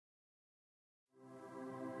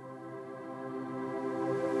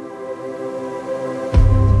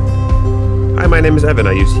my name is Evan.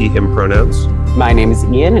 I use he, him pronouns. My name is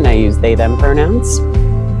Ian, and I use they, them pronouns.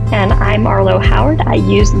 And I'm Arlo Howard. I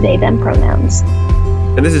use they, them pronouns.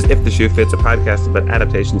 And this is If the Shoe Fits, a podcast about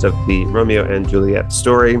adaptations of the Romeo and Juliet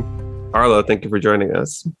story. Arlo, thank you for joining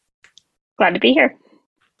us. Glad to be here.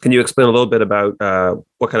 Can you explain a little bit about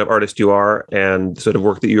what kind of artist you are and the sort of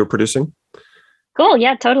work that you are producing? Cool.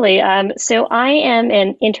 Yeah, totally. So I am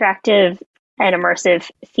an interactive and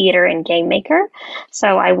immersive theater and game maker.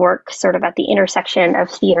 So I work sort of at the intersection of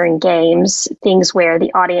theater and games, things where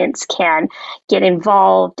the audience can get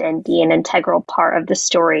involved and be an integral part of the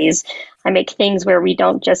stories. I make things where we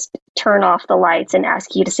don't just turn off the lights and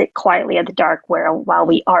ask you to sit quietly in the dark while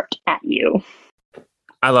we art at you.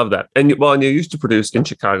 I love that. And you used to produce in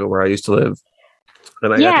Chicago, where I used to live.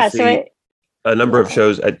 And I got to see a number of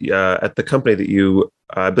shows at the company that you,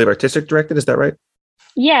 I believe, artistic directed. Is that right?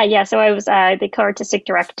 Yeah. So I was the co-artistic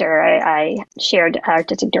director. I shared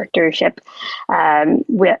artistic directorship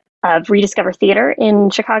with Rediscover Theater in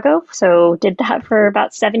Chicago. So did that for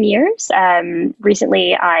about 7 years.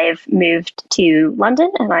 Recently, I've moved to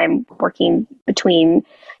London, and I'm working between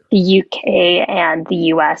the UK and the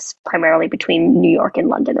US, primarily between New York and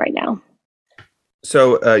London right now.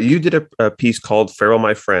 So you did a piece called Farewell,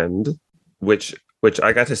 My Friend, which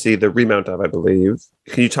I got to see the remount of, I believe.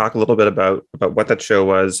 Can you talk a little bit about what that show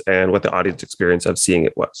was and what the audience experience of seeing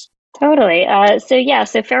it was? Totally.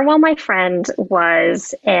 So Farewell, My Friend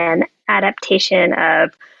was an adaptation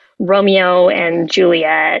of Romeo and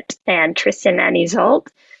Juliet and Tristan and Isolde,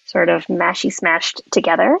 sort of mashy smashed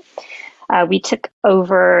together. We took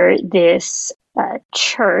over this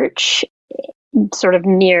church sort of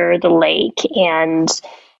near the lake and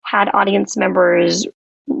had audience members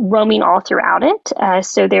roaming all throughout it.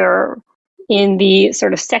 So there, in the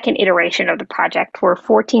sort of second iteration of the project, were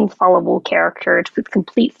 14 followable characters with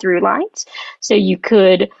complete through lines. So you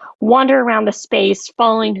could wander around the space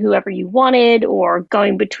following whoever you wanted or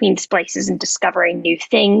going between places and discovering new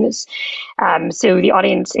things. So the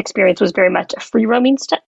audience experience was very much a free roaming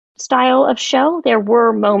style of show. There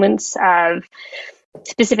were moments of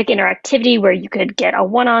specific interactivity where you could get a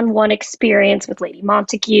one-on-one experience with Lady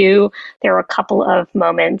Montague. There were a couple of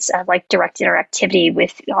moments of like direct interactivity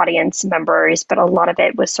with audience members, but a lot of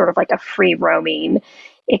it was sort of like a free roaming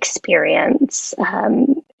experience.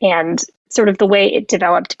 And sort of the way it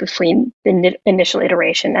developed between the initial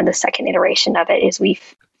iteration and the second iteration of it is we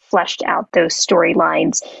fleshed out those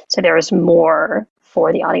storylines. So there was more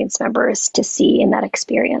for the audience members to see in that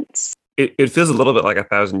experience. It feels a little bit like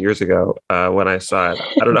 1,000 years ago when I saw it.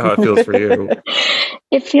 I don't know how it feels for you.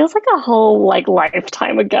 It feels like a whole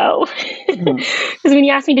lifetime ago. Because when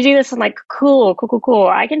you asked me to do this, I'm like, cool.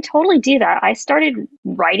 I can totally do that. I started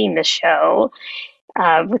writing the show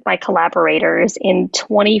with my collaborators in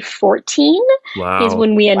 2014. Wow. Is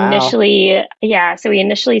when we initially, so we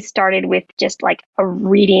initially started with just like a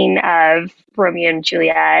reading of Romeo and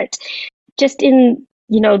Juliet, just in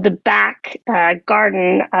the back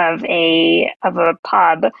garden of a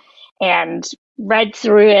pub, and read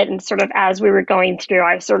through it. And sort of as we were going through,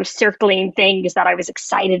 I was sort of circling things that I was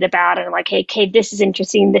excited about, and I'm like, hey, this is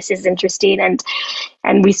interesting,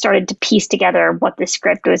 and we started to piece together what the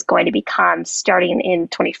script was going to become, starting in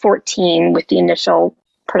 2014 with the initial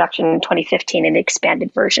production in 2015 and the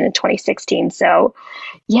expanded version in 2016. So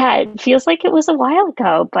yeah, it feels like it was a while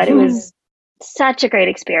ago, but it was such a great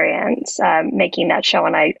experience making that show.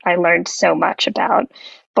 And I learned so much about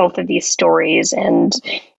both of these stories and,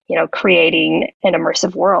 creating an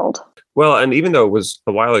immersive world. Well, and even though it was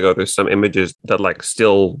a while ago, there's some images that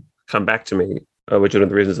still come back to me, which is one of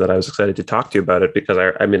the reasons that I was excited to talk to you about it, because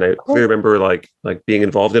I really remember like being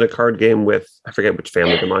involved in a card game with, I forget which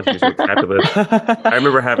family, the Montagues were Capulet. I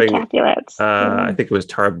remember having, I think it was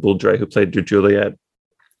Tara Bouldray who played Juliet,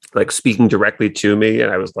 speaking directly to me,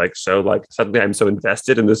 and I was suddenly I'm so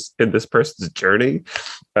invested in this person's journey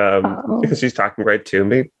because she's talking right to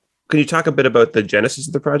me. Can you talk a bit about the genesis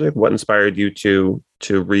of the project? What inspired you to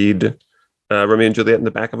read Romeo and Juliet in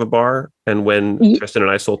the back of a bar, and when Tristan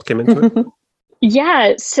and Isolde came into it?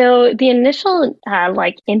 Yeah, so the initial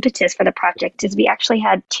impetus for the project is we actually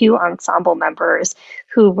had 2 ensemble members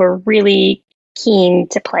who were really keen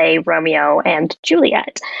to play Romeo and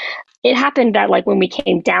Juliet. It happened that when we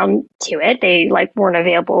came down to it, they weren't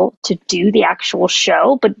available to do the actual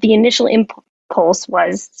show, but the initial impulse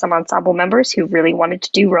was some ensemble members who really wanted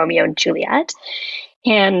to do Romeo and Juliet.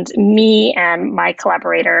 And me and my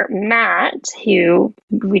collaborator, Matt, who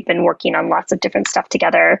we'd been working on lots of different stuff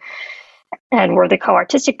together, and were the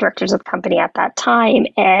co-artistic directors of the company at that time.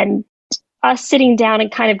 And us sitting down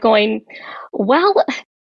and kind of going, well,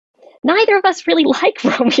 neither of us really like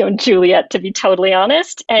Romeo and Juliet, to be totally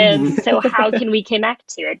honest. And so how can we connect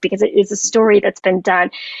to it? Because it is a story that's been done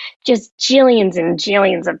just jillions and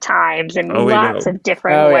jillions of times in Oh, we lots know. of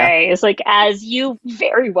different ways, like as you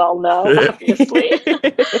very well know, obviously.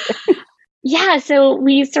 Yeah, so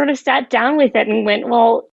we sort of sat down with it and went,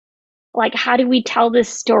 well, like, how do we tell this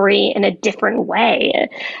story in a different way?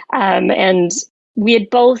 And we had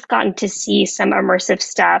both gotten to see some immersive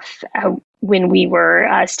stuff when we were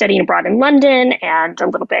studying abroad in London and a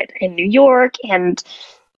little bit in New York, and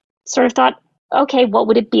sort of thought, okay, what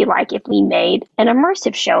would it be like if we made an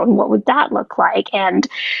immersive show, and what would that look like? And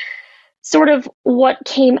sort of what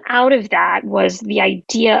came out of that was the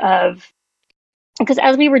idea of, because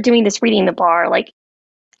as we were doing this reading the bar, like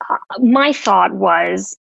my thought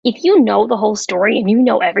was, if you know the whole story and you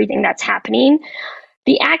know everything that's happening,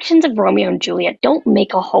 the actions of Romeo and Juliet don't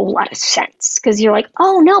make a whole lot of sense, because you're like,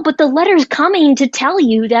 oh no, but the letter's coming to tell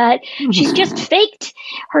you that she's just faked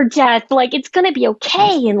her death. Like, it's going to be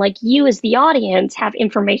okay. And like, you as the audience have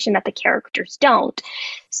information that the characters don't.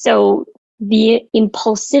 So the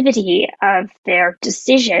impulsivity of their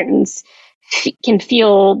decisions can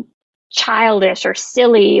feel childish or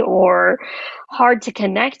silly or hard to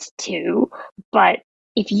connect to. But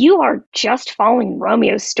if you are just following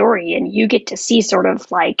Romeo's story and you get to see sort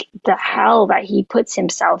of like the hell that he puts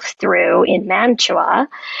himself through in Mantua,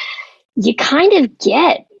 you kind of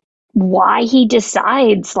get why he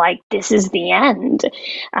decides like this is the end.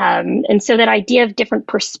 And so that idea of different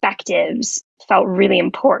perspectives felt really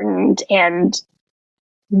important and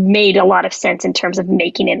made a lot of sense in terms of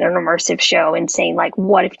making it an immersive show and saying like,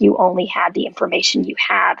 what if you only had the information you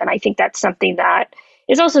have? And I think that's something that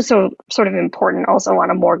is also sort of important also on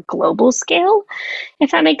a more global scale,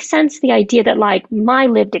 if that makes sense. The idea that like my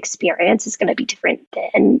lived experience is going to be different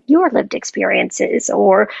than your lived experiences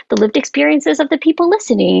or the lived experiences of the people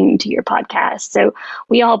listening to your podcast. So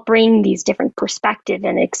we all bring these different perspectives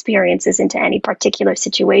and experiences into any particular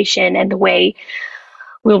situation, and the way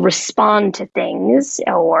we'll respond to things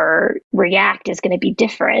or react is going to be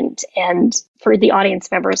different. And for the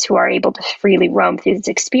audience members who are able to freely roam through this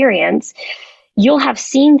experience, you'll have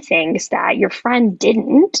seen things that your friend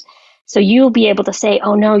didn't. So you'll be able to say,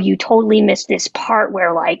 oh no, you totally missed this part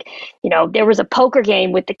where like, there was a poker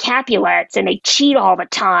game with the Capulets and they cheat all the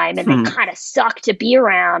time and they kind of suck to be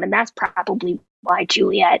around. And that's probably why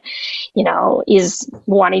Juliet, is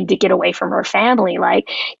wanting to get away from her family. Like,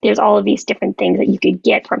 there's all of these different things that you could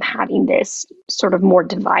get from having this sort of more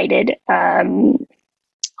divided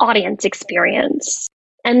audience experience.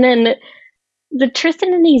 And then the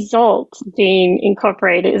Tristan and Isolde being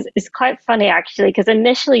incorporated is quite funny, actually, because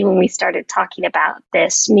initially when we started talking about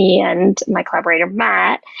this, me and my collaborator,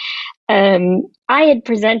 Matt, I had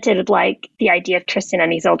presented like the idea of Tristan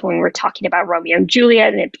and Isolde when we were talking about Romeo and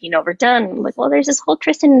Juliet and it being overdone. I'm like, well, there's this whole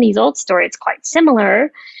Tristan and Isolde story. It's quite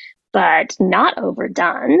similar, but not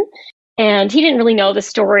overdone. And he didn't really know the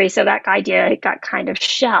story, so that idea got kind of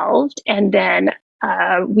shelved. And then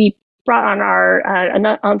we brought on our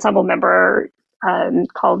ensemble member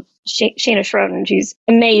called Shayna Schroden. She's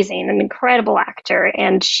amazing, an incredible actor.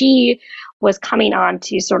 And she was coming on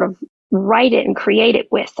to sort of write it and create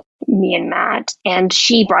it with me and Matt. And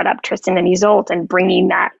she brought up Tristan and Isolde and bringing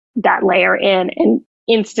that layer in. And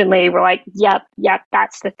instantly we're like, yep,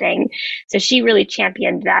 that's the thing. So she really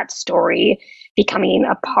championed that story becoming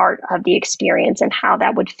a part of the experience and how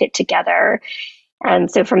that would fit together. And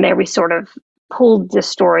so from there, we sort of pulled the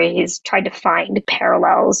stories, tried to find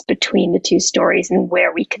parallels between the two stories and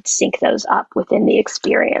where we could sync those up within the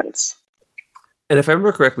experience. And if I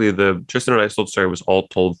remember correctly, the Tristan and Isolde story was all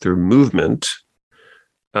told through movement.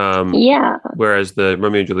 Whereas the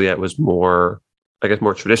Romeo and Juliet was more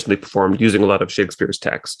traditionally performed using a lot of Shakespeare's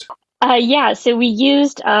text. So we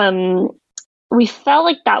used, we felt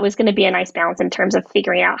like that was going to be a nice balance in terms of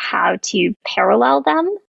figuring out how to parallel them.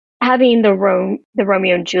 Having the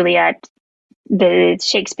Romeo and Juliet, the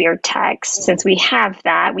Shakespeare text, since we have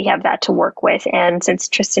that to work with. And since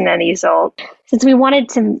Tristan and Isolde, since we wanted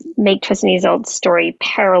to make Tristan and Isolde's story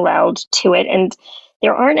paralleled to it, and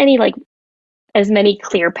there aren't any as many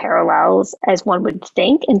clear parallels as one would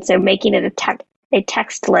think. And so making it a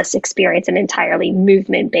textless experience and entirely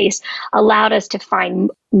movement based allowed us to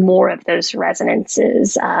find more of those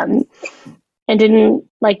resonances. And in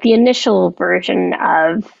the initial version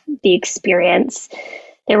of the experience,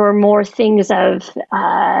 there were more things of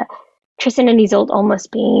Tristan and Isolde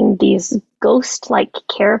almost being these ghost-like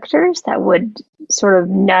characters that would sort of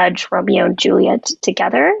nudge Romeo and Juliet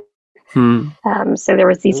together. So there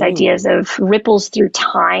was these ideas of ripples through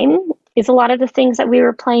time is a lot of the things that we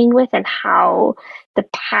were playing with, and how the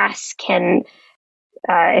past can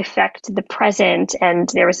affect the present. And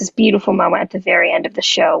there was this beautiful moment at the very end of the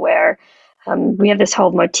show where we have this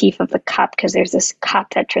whole motif of the cup, because there's this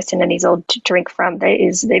cup that Tristan and Isolde drink from that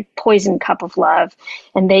is the poison cup of love,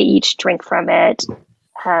 and they each drink from it.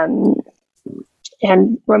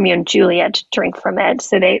 And Romeo and Juliet drink from it.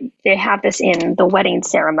 So they have this in the wedding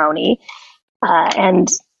ceremony. And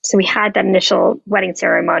so we had that initial wedding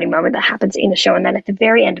ceremony moment that happens in the show. And then at the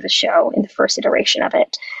very end of the show, in the first iteration of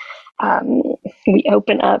it, we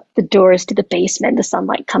open up the doors to the basement. The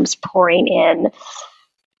sunlight comes pouring in.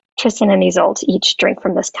 Tristan and Isolde each drink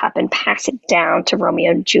from this cup and pass it down to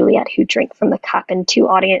Romeo and Juliet, who drink from the cup. And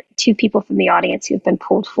two people from the audience who've been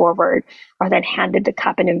pulled forward are then handed the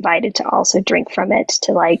cup and invited to also drink from it,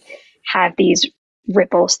 to like have these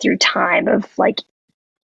ripples through time of like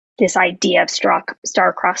this idea of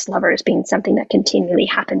star-crossed lovers being something that continually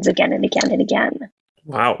happens again and again and again.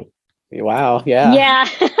 Wow. Wow. Yeah. Yeah.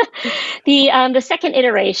 The second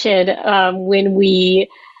iteration,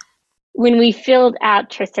 when we filled out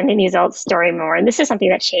Tristan and Isolde's story more, and this is something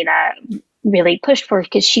that Shayna really pushed for,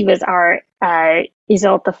 because she was our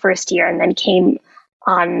Isolde the first year and then came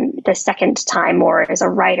on the second time more as a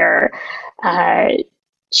writer.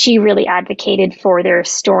 She really advocated for their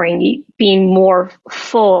story being more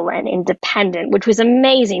full and independent, which was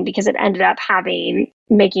amazing because it ended up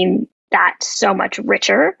making that so much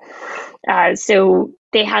richer. So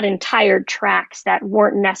they had entire tracks that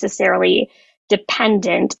weren't necessarily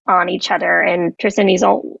dependent on each other, and Tristan and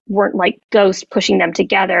Isolde weren't like ghosts pushing them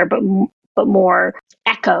together, but more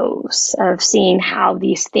echoes of seeing how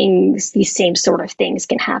these same sort of things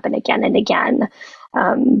can happen again and again.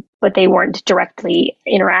 But they weren't directly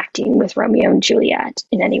interacting with Romeo and Juliet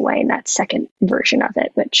in any way in that second version of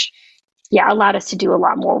it, which, allowed us to do a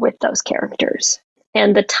lot more with those characters.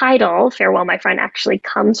 And the title, Farewell, My Friend, actually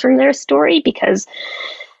comes from their story because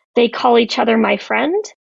they call each other my friend,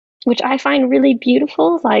 which I find really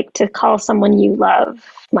beautiful. Like, to call someone you love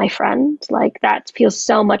my friend, like that feels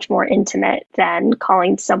so much more intimate than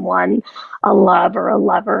calling someone a love or a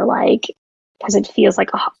lover, like, because it feels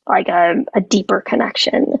like a deeper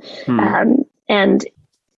connection. And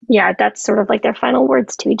that's sort of like their final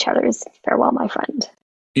words to each other is farewell, my friend.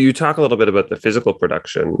 You talk a little bit about the physical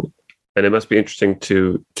production, and it must be interesting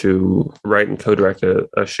to write and co-direct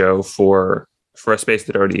a show for a space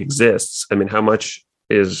that already exists. I mean, how much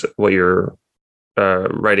is what you're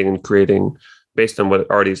writing and creating based on what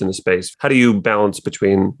already is in the space? How do you balance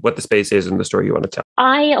between what the space is and the story you want to tell?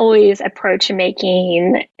 I always approach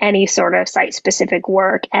making any sort of site-specific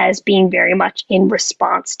work as being very much in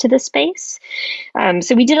response to the space.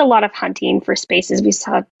 So we did a lot of hunting for spaces. We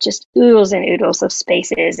saw just oodles and oodles of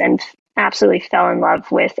spaces and absolutely fell in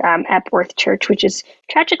love with Epworth Church, which is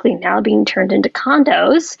tragically now being turned into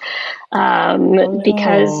condos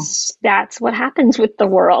because that's what happens with the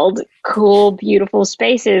world. Cool, beautiful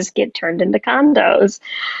spaces get turned into condos.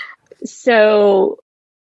 So,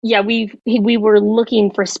 we were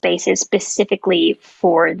looking for spaces specifically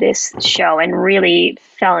for this show and really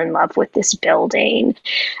fell in love with this building.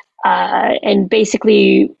 And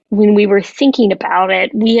basically, when we were thinking about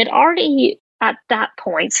it, we had already at that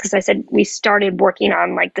point, because I said we started working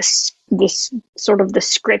on like this sort of the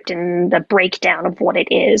script and the breakdown of what it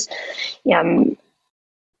is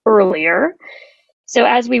earlier. So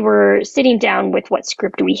as we were sitting down with what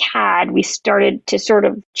script we had, we started to sort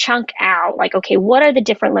of chunk out like, okay, what are the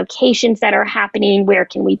different locations that are happening? Where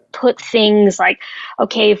can we put things? Like,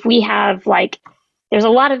 okay, if we have like, there's a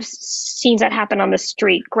lot of scenes that happen on the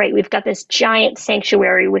street. Great. We've got this giant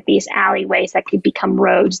sanctuary with these alleyways that could become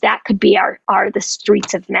roads. That could be the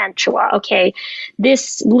streets of Mantua. Okay.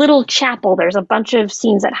 This little chapel, there's a bunch of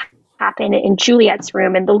scenes that happen in Juliet's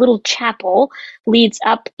room, and the little chapel leads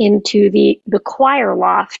up into the choir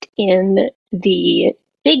loft in the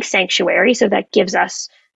big sanctuary. So that gives us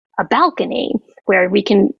a balcony where we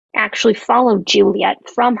can actually follow Juliet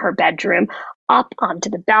from her bedroom up onto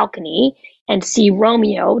the balcony and see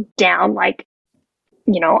Romeo down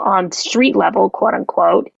on street level, quote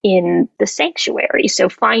unquote, in the sanctuary. So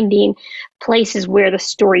finding places where the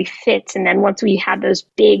story fits. And then once we had those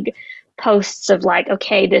big posts of like,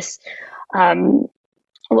 okay, this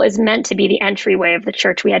was meant to be the entryway of the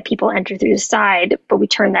church. We had people enter through the side, but we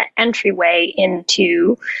turned that entryway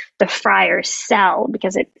into the friar's cell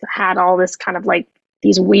because it had all this kind of like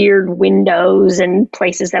these weird windows and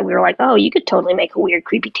places that we were like, oh, you could totally make a weird,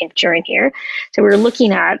 creepy tincture in here. So we were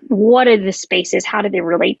looking at what are the spaces, how do they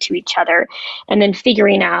relate to each other, and then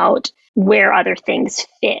figuring out where other things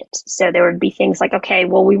fit. So there would be things like, okay,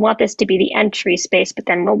 well, we want this to be the entry space, but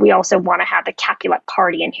then we also want to have the Capulet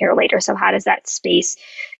party in here later. So how does that space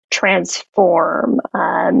transform?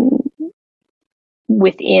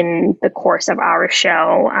 within the course of our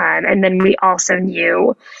show. And then we also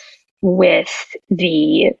knew with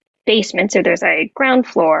the basement, so there's a ground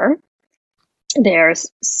floor, there's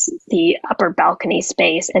the upper balcony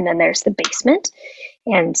space, and then there's the basement.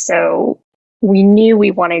 And so we knew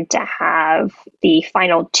we wanted to have the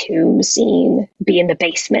final tomb scene be in the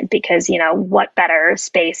basement because, what better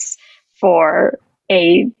space for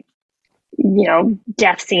a,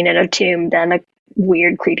 death scene in a tomb than a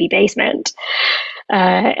weird, creepy basement.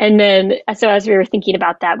 And then, so as we were thinking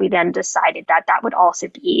about that, we then decided that that would also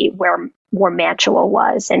be where Mantua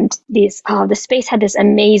was. And the space had these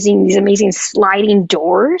amazing sliding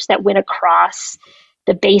doors that went across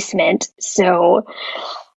the basement. So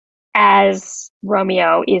as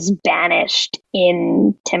Romeo is banished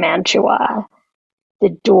into Mantua, the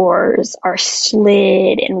doors are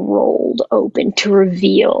slid and rolled open to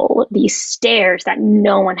reveal these stairs that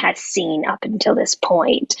no one had seen up until this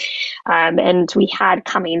point. And we had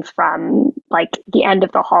coming from like the end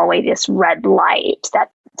of the hallway, this red light that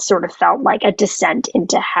sort of felt like a descent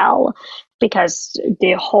into hell, because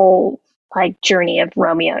the whole journey of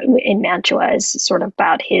Romeo in Mantua is sort of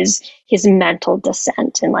about his mental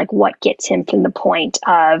descent and what gets him from the point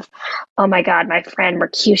of, oh my God, my friend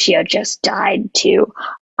Mercutio just died, to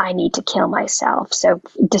I need to kill myself. So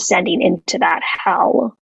descending into that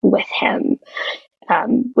hell with him,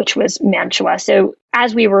 which was Mantua. So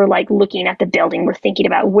as we were looking at the building, we're thinking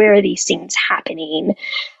about where are these scenes happening?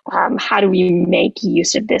 How do we make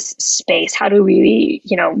use of this space? How do we,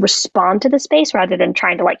 respond to the space rather than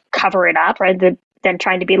trying to cover it up, rather than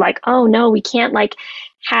trying to be oh no, we can't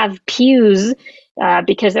have pews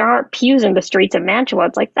because there aren't pews in the streets of Mantua.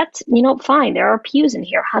 It's that's, fine. There are pews in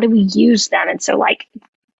here. How do we use them? And so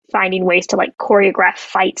finding ways to choreograph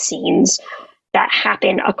fight scenes that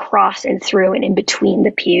happen across and through and in between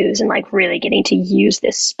the pews, and really getting to use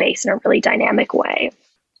this space in a really dynamic way.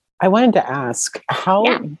 I wanted to ask, how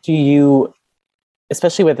do you,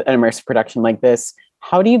 especially with an immersive production like this,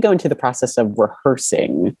 how do you go into the process of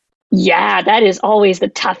rehearsing? Yeah, that is always the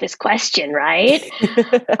toughest question, right?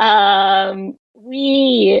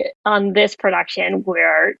 We, on this production,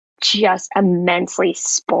 were just immensely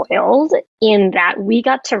spoiled in that we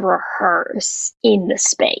got to rehearse in the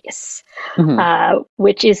space,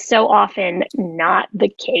 which is so often not the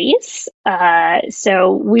case.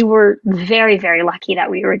 So we were very, very lucky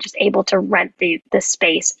that we were just able to rent the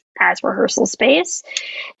space as rehearsal space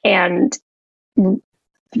and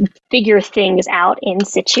figure things out in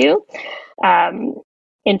situ.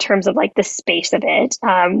 In terms of the space of it,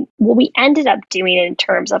 what we ended up doing in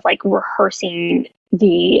terms of rehearsing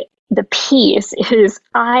the piece is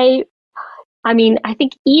I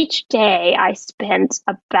think each day I spent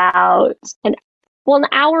about an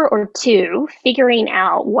hour or two figuring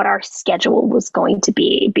out what our schedule was going to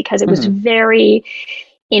be, because it was very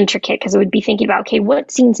intricate, because it would be thinking about, okay, what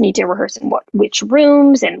scenes need to rehearse in which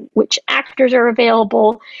rooms and which actors are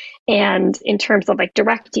available. And in terms of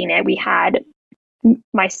directing it, we had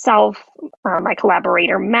myself, my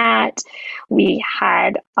collaborator Matt, we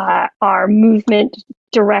had our movement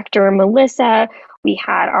director Melissa, we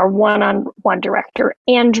had our one-on-one director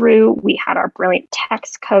Andrew, we had our brilliant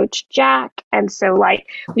text coach Jack. And so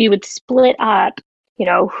we would split up,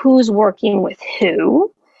 who's working with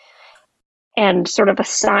who, and sort of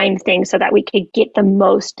assign things so that we could get the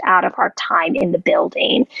most out of our time in the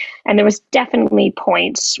building. And there was definitely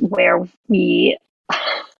points where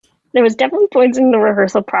there was definitely points in the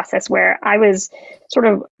rehearsal process where I was sort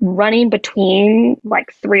of running between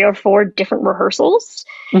 3 or 4 different rehearsals,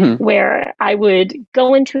 where I would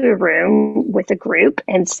go into a room with a group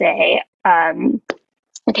and say,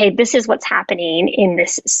 okay, this is what's happening in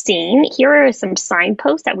this scene. Here are some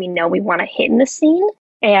signposts that we know we want to hit in the scene.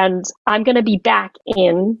 And I'm going to be back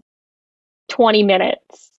in 20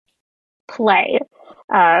 minutes. Play.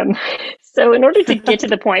 So in order to get to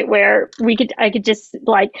the point where I could just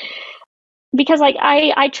because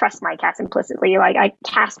I trust my cast implicitly. I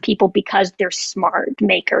cast people because they're smart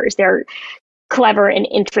makers. They're clever and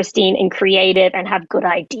interesting and creative and have good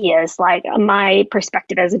ideas. My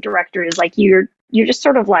perspective as a director is you're just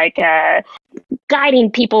sort of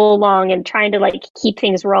guiding people along and trying to keep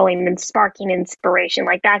things rolling and sparking inspiration.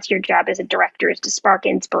 That's your job as a director, is to spark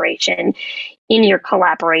inspiration in your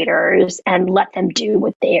collaborators and let them do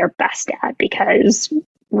what they are best at, because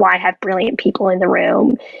why have brilliant people in the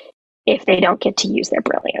room if they don't get to use their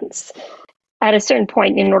brilliance? At a certain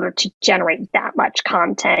point, in order to generate that much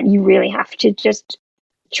content, you really have to just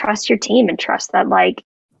trust your team and trust that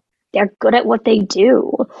they're good at what they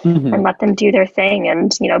do, and let them do their thing,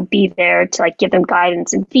 and be there to give them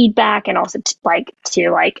guidance and feedback, and also to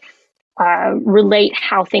relate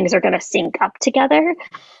how things are going to sync up together.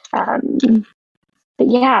 But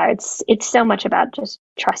yeah, it's so much about just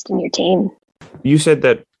trusting your team. You said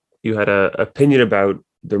that you had an opinion about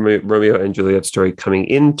the Romeo and Juliet story coming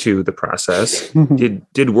into the process.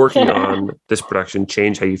 Did working on this production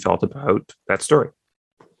change how you felt about that story?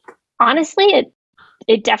 Honestly,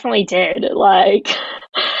 it definitely did. Like,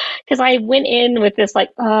 because I went in with this like,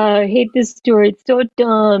 I hate this story. It's so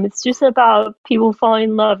dumb. It's just about people falling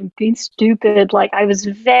in love and being stupid. Like, I was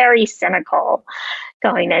very cynical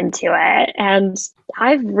going into it, and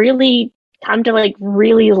I've really come to like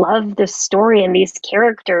really love this story and these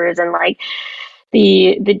characters and like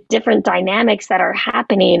the different dynamics that are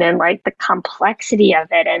happening and like the complexity of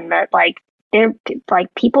it, and that like they're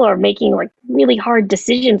like people are making like really hard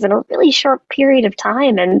decisions in a really short period of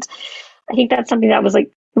time. And I think that's something that was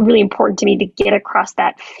like really important to me to get across,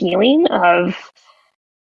 that feeling of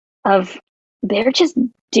they're just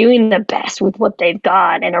doing the best with what they've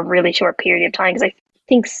got in a really short period of time. Because I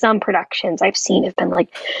think some productions I've seen have been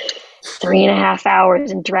like 3.5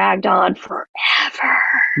 hours and dragged on forever.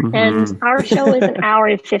 Mm-hmm. And our show is 1 hour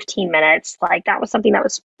and 15 minutes. Like, that was something that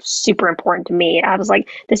was super important to me. I was like,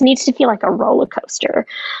 this needs to feel like a roller coaster.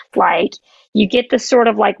 Like, you get this sort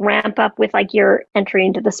of like ramp up with like your entry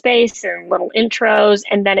into the space and little intros.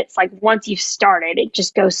 And then it's like, once you've started, it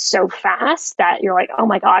just goes so fast that you're like, oh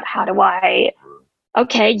my God, how do I?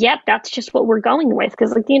 Okay, yep, that's just what we're going with.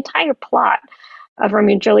 Because like the entire plot of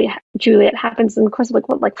Romeo and Juliet happens in the course of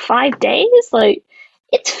like 5 days. Like,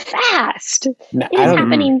 it's fast. No, it is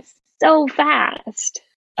happening so fast.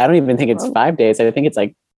 I don't even think it's 5 days. I think it's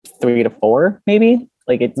like 3 to 4, maybe.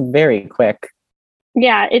 Like, it's very quick.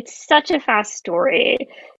 Yeah, it's such a fast story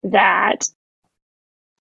that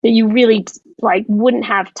you really like wouldn't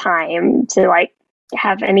have time to like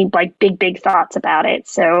have any like big thoughts about it.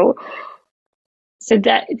 So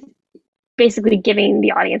that basically giving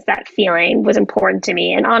the audience that feeling was important to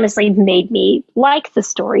me, and honestly made me like the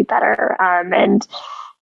story better. And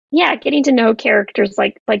yeah, getting to know characters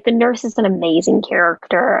like the nurse is an amazing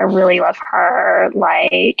character. I really love her.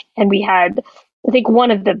 Like, and we had, I think one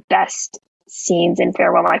of the best scenes in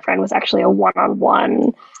Farewell My Friend was actually a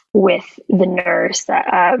one-on-one with the nurse that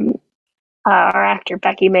our actor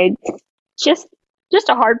Becky made. Just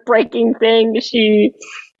a heartbreaking thing. She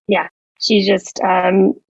just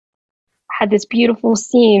had this beautiful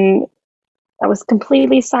scene that was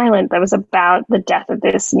completely silent, that was about the death of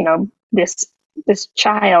this, this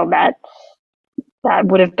child that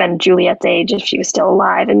would have been Juliet's age if she was still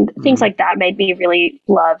alive. And things like that made me really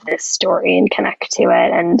love this story and connect to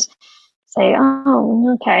it and say,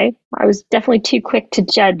 oh, okay, I was definitely too quick to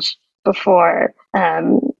judge before.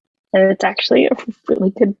 And it's actually a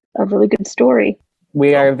really good story.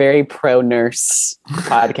 We are a very pro-nurse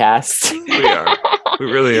podcast. We are. We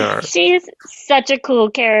really are. She's such a cool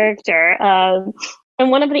character. And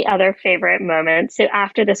one of the other favorite moments, so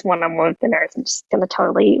after this one-on-one with the nurse, I'm just going to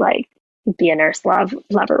totally like be a nurse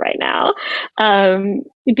lover right now.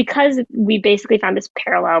 Because we basically found this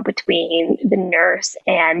parallel between the nurse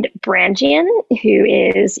and Brangian, who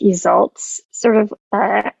is Isolt's sort of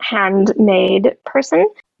handmade person.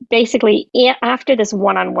 Basically, after this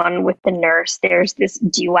one-on-one with the nurse, there's this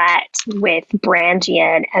duet with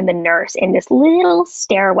Brangian and the nurse in this little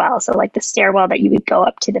stairwell. So like the stairwell that you would go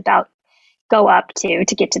up to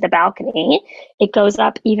to get to the balcony. It goes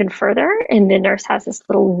up even further, and the nurse has this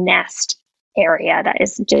little nest area that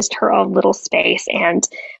is just her own little space. And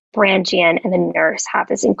Brangian and the nurse have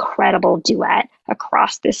this incredible duet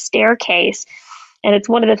across this staircase. And it's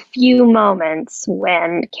one of the few moments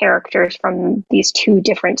when characters from these two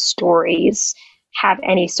different stories have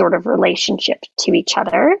any sort of relationship to each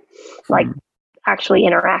other, like actually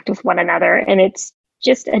interact with one another. And it's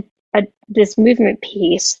just this movement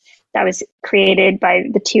piece that was created by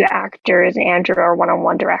the two actors, Andrew, our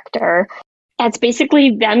one-on-one director. It's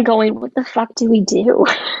basically them going, what the fuck do we do?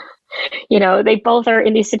 They both are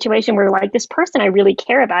in this situation where like this person I really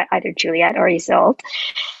care about, either Juliet or Isolde,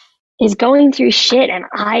 is going through shit and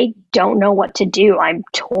I don't know what to do. I'm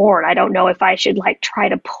torn. I don't know if I should like try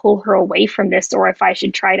to pull her away from this or if I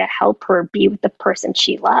should try to help her be with the person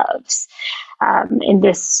she loves. In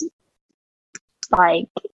this like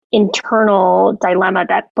internal dilemma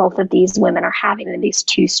that both of these women are having in these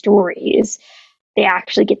two stories, they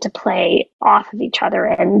actually get to play off of each other,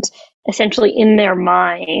 and essentially in their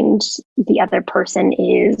mind, the other person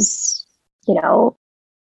is,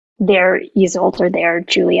 their Isolde or their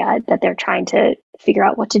Juliet that they're trying to figure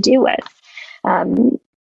out what to do with. And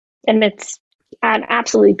it's an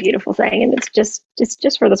absolutely beautiful thing. And it's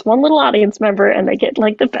just for this one little audience member, and they get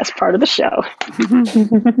like the best part of the show.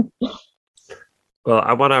 Well,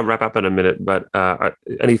 I want to wrap up in a minute, but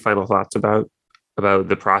any final thoughts about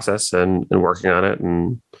the process and working on it?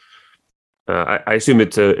 And I assume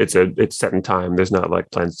it's set in time. There's not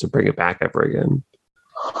like plans to bring it back ever again.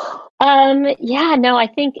 Yeah, no, I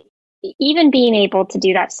think even being able to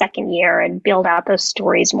do that second year and build out those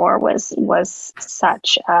stories more was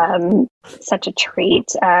such a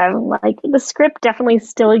treat. Like the script definitely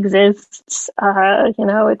still exists.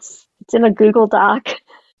 It's in a Google Doc.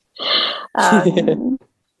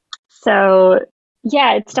 So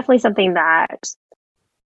yeah, it's definitely something that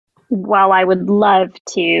while I would love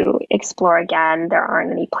to explore again, there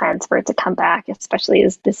aren't any plans for it to come back, especially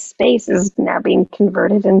as this space is now being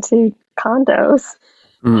converted into condos.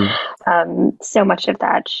 So much of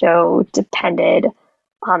that show depended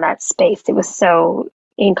on that space. It was so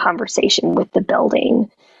in conversation with the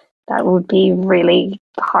building that would be really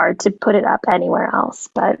hard to put it up anywhere else.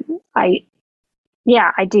 But I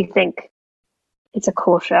do think it's a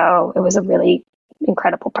cool show. It was a really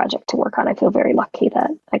incredible project to work on. I feel very lucky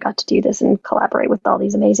that I got to do this and collaborate with all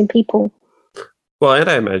these amazing people. Well, and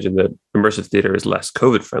I imagine that immersive theater is less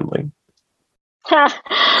COVID friendly.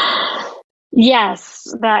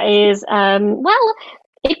 Yes, that is. Well,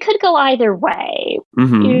 it could go either way.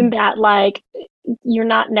 In that, like, you're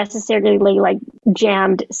not necessarily like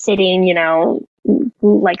jammed sitting,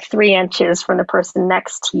 like 3 inches from the person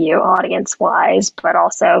next to you, audience wise, but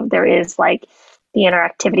also there is like the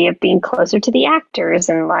interactivity of being closer to the actors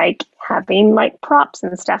and like having like props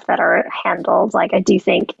and stuff that are handled. Like, I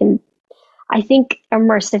think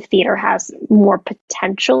immersive theater has more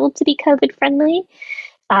potential to be COVID friendly.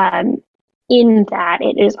 In that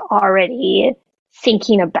it is already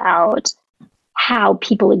thinking about how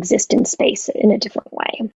people exist in space in a different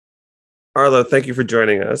way. Arlo, thank you for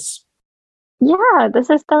joining us. Yeah, this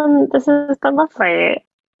has been lovely.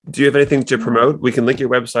 Do you have anything to promote? We can link your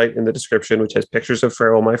website in the description, which has pictures of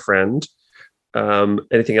Farewell, My Friend.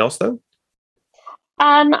 Anything else, though?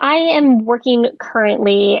 I am working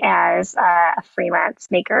currently as a freelance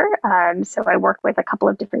maker. So I work with a couple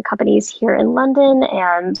of different companies here in London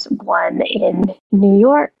and one in New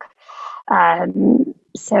York.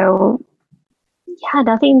 So yeah,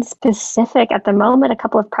 nothing specific at the moment. A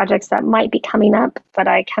couple of projects that might be coming up, but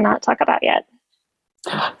I cannot talk about yet.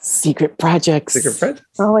 Secret projects.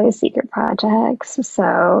 Always secret projects.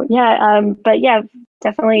 So yeah, but yeah,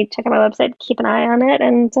 definitely check out my website, keep an eye on it,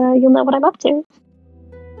 and you'll know what I'm up to.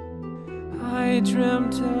 I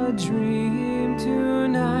dreamt a dream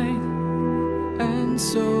tonight, and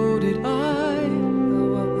so did I.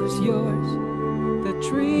 What was yours? The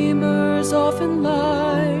dreamers often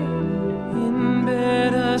lie in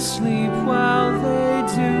bed asleep while they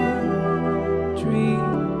do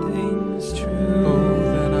dream things true. Oh,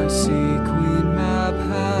 then I see Queen Mab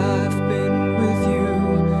have been with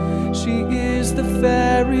you. She is the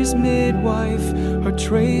fairy's midwife. Her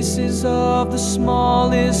traces of the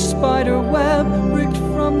smallest spider web, ripped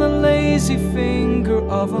from the lazy finger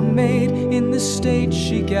of a maid. In the state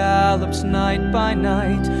she gallops night by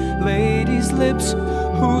night, ladies' lips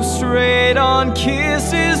who strayed on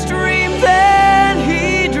kisses dream. Then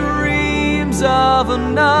he dreams of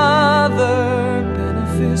another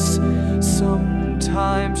benefice.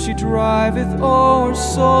 Sometimes she driveth o'er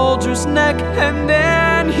soldier's neck, and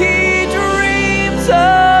then he dreams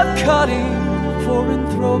of cutting foreign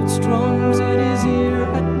throat strums in his ear,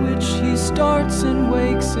 at which he starts and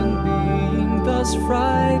wakes, and being thus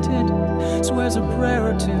frightened, swears a prayer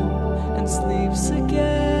or two and sleeps again.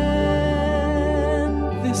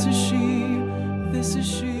 This is she, this is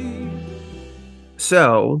she.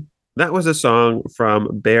 So that was a song from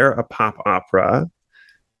Bear, a Pop Opera,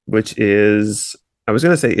 which is, I was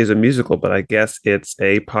going to say is a musical, but I guess it's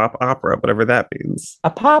a pop opera, whatever that means.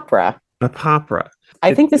 A popra. A popra.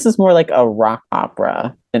 I think this is more like a rock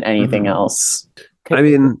opera than anything else. I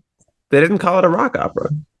mean, they didn't call it a rock opera.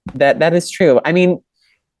 That is true. I mean,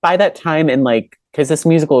 by that time, and like, because this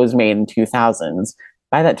musical was made in 2000s,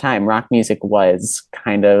 by that time, rock music was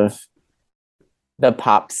kind of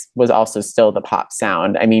was also still the pop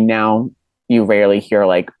sound. I mean, now you rarely hear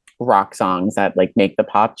like rock songs that like make the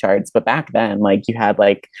pop charts, but back then, like, you had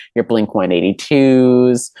like your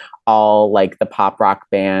Blink-182s, all like the pop rock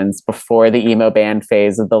bands before the emo band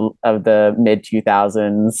phase of the mid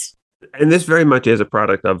 2000s. And this very much is a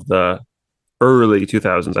product of the early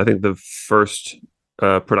 2000s. I think the first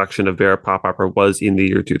production of Bear Pop Opera was in the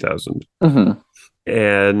year 2000.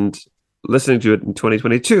 And listening to it in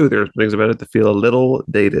 2022, there's things about it that feel a little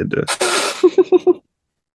dated.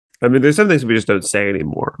 I mean, there's some things we just don't say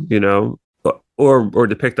anymore, you know, or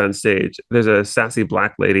depict on stage. There's a sassy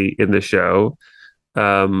black lady in the show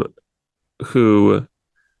who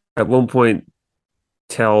at one point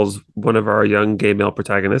tells one of our young gay male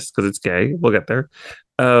protagonists, because it's gay, we'll get there,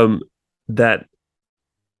 that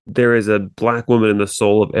there is a black woman in the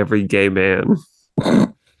soul of every gay man.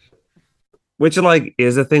 Which like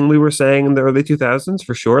is a thing we were saying in the early 2000s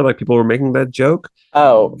for sure. Like people were making that joke.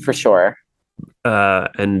 Oh, for sure.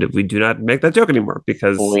 And we do not make that joke anymore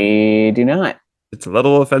because we do not. It's a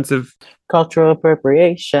little offensive. Cultural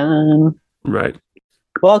appropriation. Right.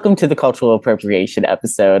 Welcome to the cultural appropriation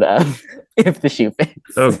episode of If the Shoe Fits.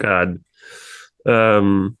 Oh God.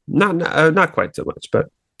 Not quite so much, but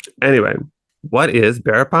anyway, what is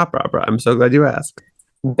Bear a Pop Opera? I'm so glad you asked.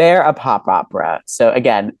 Bear a Pop Opera. So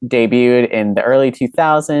again, debuted in the early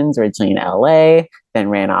 2000s, originally in LA, then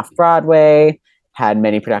ran off Broadway, had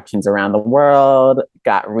many productions around the world,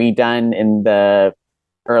 got redone in the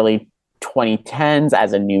early 2010s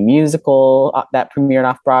as a new musical that premiered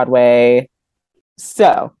off Broadway.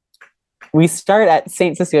 So we start at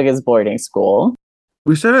St. Cecilia's boarding school.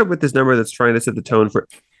 We started with this number that's trying to set the tone for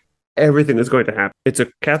everything that's going to happen. It's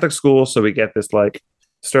a Catholic school, so we get this like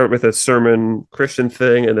start with a sermon Christian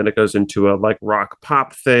thing, and then it goes into a like rock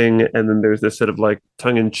pop thing, and then there's this sort of like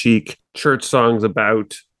tongue-in-cheek church songs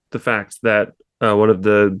about the fact that one of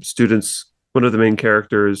the main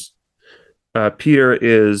characters, Peter,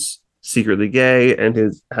 is secretly gay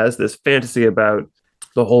and has this fantasy about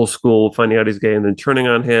the whole school finding out he's gay and then turning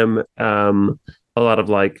on him. A lot of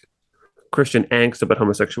like Christian angst about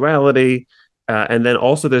homosexuality. And then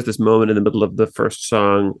also there's this moment in the middle of the first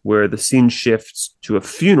song where the scene shifts to a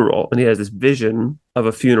funeral, and he has this vision of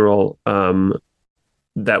a funeral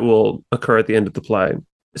that will occur at the end of the play.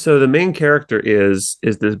 So the main character is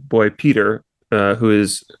this boy Peter, who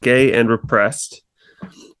is gay and repressed,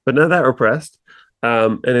 but not that repressed,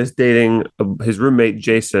 and is dating his roommate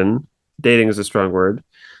Jason. Dating is a strong word.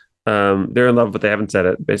 They're in love, but they haven't said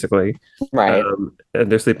it, basically. Right. And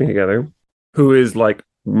they're sleeping together. Who is like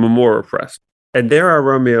more repressed. And there are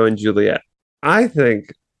Romeo and Juliet. I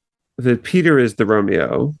think that Peter is the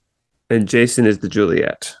Romeo and Jason is the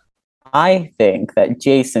Juliet. I think that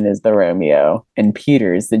Jason is the Romeo and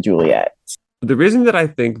Peter is the Juliet. The reason that I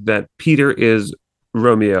think that Peter is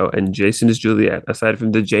Romeo and Jason is Juliet, aside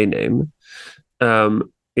from the J name,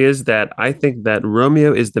 is that I think that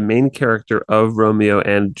Romeo is the main character of Romeo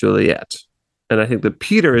and Juliet. And I think that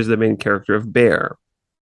Peter is the main character of Bear.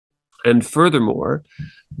 And furthermore,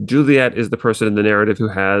 Juliet is the person in the narrative who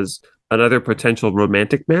has another potential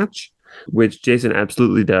romantic match, which Jason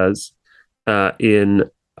absolutely does in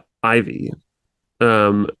Ivy.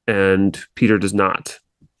 And Peter does not.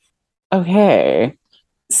 Okay.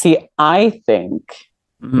 See, I think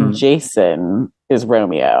Jason is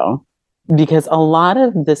Romeo because a lot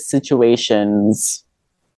of the situations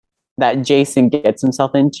that Jason gets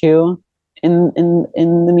himself into in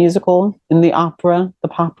the musical, in the opera, the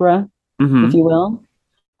popera, if you will.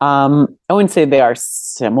 I wouldn't say they are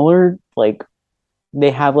similar. Like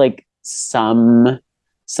they have like some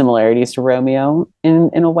similarities to Romeo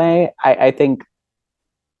in a way. I think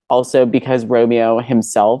also because Romeo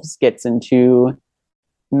himself gets into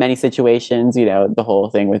many situations, you know, the whole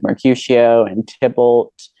thing with Mercutio and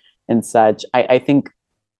Tybalt and such. I think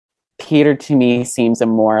Peter to me seems a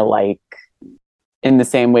more like, in the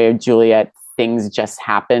same way of Juliet, things just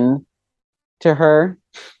happen to her.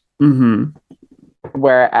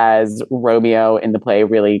 Whereas Romeo in the play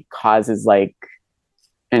really causes like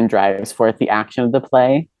and drives forth the action of the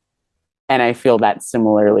play. And I feel that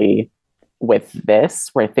similarly with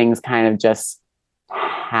this, where things kind of just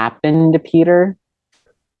happen to Peter.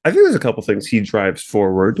 I think there's a couple things he drives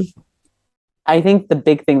forward. I think the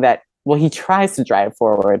big thing that, well, he tries to drive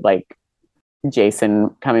forward, like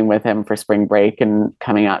Jason coming with him for spring break and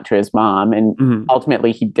coming out to his mom. And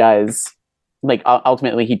ultimately he does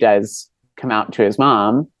come out to his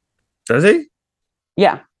mom. Does he?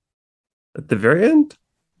 Yeah. At the very end?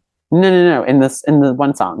 No. In the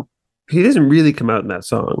one song. He doesn't really come out in that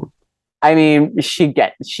song. I mean, she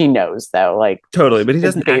knows though, like totally, but he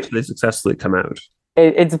doesn't actually successfully come out.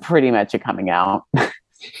 It's pretty much a coming out.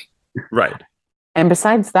 Right. And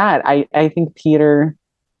besides that, I think Peter,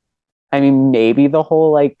 I mean, maybe the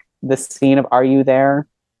whole like the scene of "Are You There"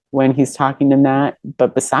 when he's talking to Nat,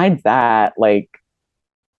 but besides that, like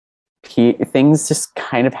things just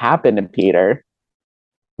kind of happen to Peter.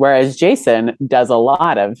 Whereas Jason does a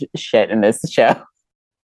lot of shit in this show.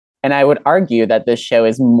 And I would argue that this show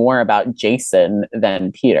is more about Jason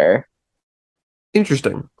than Peter.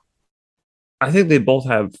 Interesting. I think they both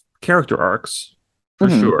have character arcs for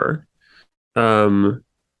sure.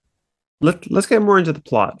 Let's get more into the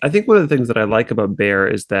plot. I think one of the things that I like about Bear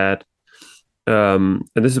is that, and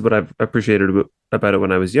this is what I've appreciated about it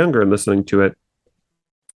when I was younger and listening to it,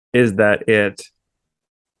 is that it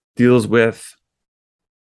deals with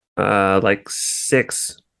like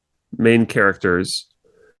 6 main characters,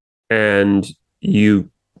 and they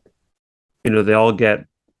all get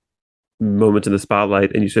moments in the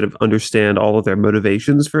spotlight, and you sort of understand all of their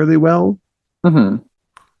motivations fairly well, Hmm.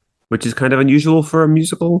 which is kind of unusual for a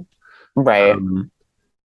musical. Right.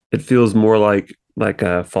 It feels more like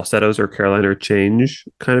a Falsettos or Carolina Change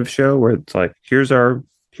kind of show, where it's like, here's our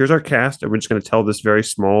cast, and we're just going to tell this very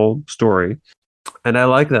small story. And I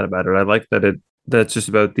like that about it. I like that's just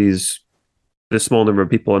about this small number of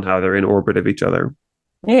people and how they're in orbit of each other.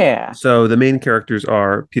 Yeah. So the main characters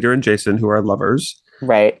are Peter and Jason, who are lovers.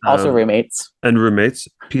 Right. Also roommates. And roommates.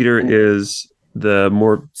 Peter is the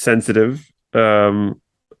more sensitive,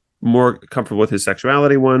 more comfortable with his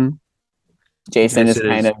sexuality one. Jason is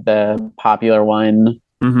kind of the popular one.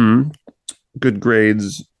 Mm-hmm. Good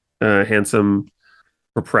grades, handsome,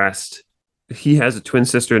 repressed. He has a twin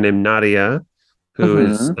sister named Nadia, who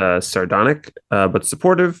is sardonic but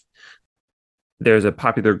supportive. There's a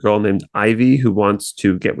popular girl named Ivy who wants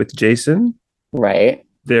to get with Jason. Right.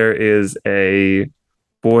 There is a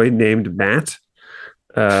boy named Matt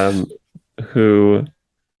who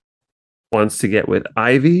wants to get with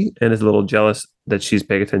Ivy and is a little jealous that she's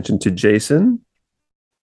paying attention to Jason.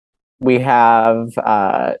 We have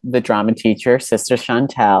the drama teacher, Sister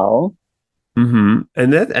Chantel. Mm-hmm.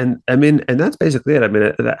 And that's basically it. I mean,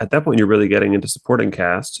 at that point, you're really getting into supporting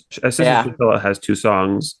cast. Sister Chantel has 2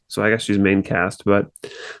 songs, so I guess she's main cast. But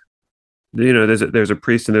there's a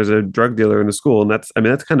priest and there's a drug dealer in the school, and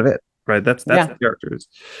that's kind of it, right? That's the characters.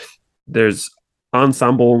 There's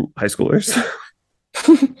ensemble high schoolers.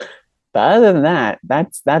 But other than that,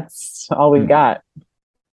 that's all we got.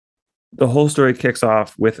 The whole story kicks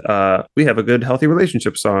off with we have a good healthy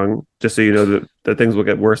relationship song, just so you know that things will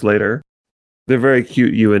get worse later. They're very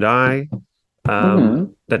cute, you and I,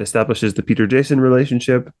 that establishes the Peter-Jason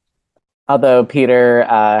relationship. Although Peter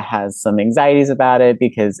has some anxieties about it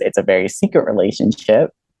because it's a very secret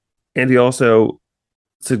relationship. And he also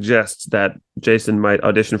suggests that Jason might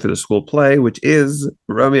audition for the school play, which is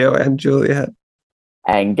Romeo and Juliet.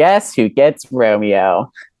 And guess who gets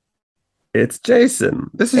Romeo? It's Jason.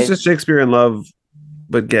 This is just Shakespeare in Love,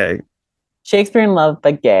 but gay. Shakespeare in Love,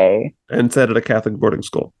 but gay. And set at a Catholic boarding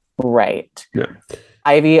school. Right. Yeah.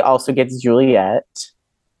 Ivy also gets Juliet.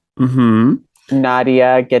 Mm-hmm.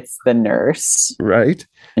 Nadia gets the nurse. Right.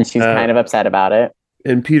 And she's kind of upset about it.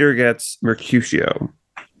 And Peter gets Mercutio.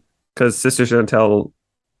 Because Sister Chantel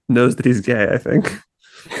knows that he's gay, I think.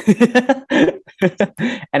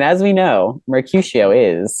 And as we know, Mercutio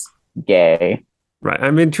is gay. Right.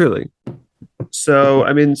 I mean, truly. So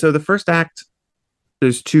the first act,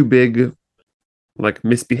 there's 2 big, like,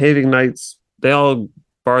 misbehaving nights. They all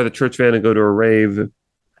borrow the church van and go to a rave,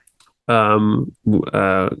 and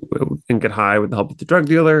get high with the help of the drug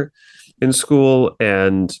dealer in school.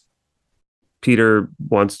 And Peter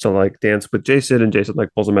wants to like dance with Jason, and Jason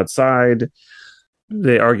like pulls him outside.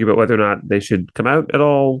 They argue about whether or not they should come out at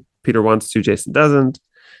all. Peter wants to, Jason doesn't.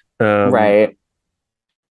 Right.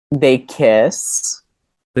 They kiss.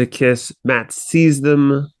 Matt sees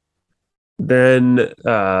them. Then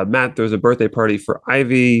Matt throws a birthday party for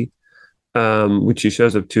Ivy, which he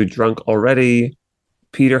shows up to drunk already.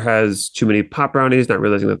 Peter has too many pop brownies, not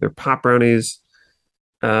realizing that they're pop brownies,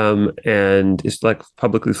 and is like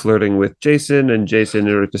publicly flirting with Jason. And Jason,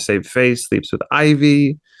 in order to save face, sleeps with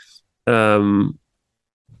Ivy. Or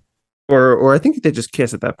I think they just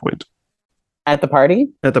kiss at that point. At the party?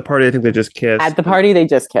 At the party, I think they just kiss. At the party, they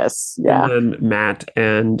just kiss. Yeah. And then Matt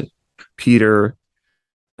and Peter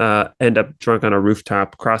end up drunk on a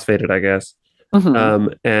rooftop, crossfaded, I guess.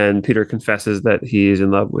 Mm-hmm. And Peter confesses that he's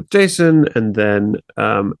in love with Jason. And then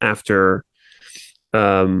after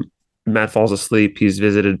Matt falls asleep, he's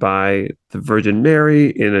visited by the Virgin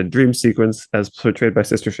Mary in a dream sequence as portrayed by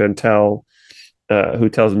Sister Chantel, who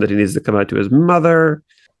tells him that he needs to come out to his mother.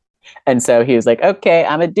 And so he was like, okay,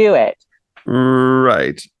 I'm going to do it.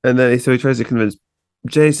 Right. And then he tries to convince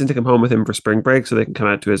Jason to come home with him for spring break so they can come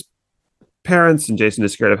out to his parents. And Jason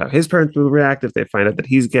is scared of how his parents will react if they find out that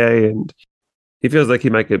he's gay. And he feels like he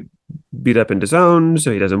might get beat up and disowned,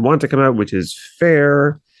 so he doesn't want to come out, which is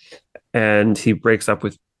fair. And he breaks up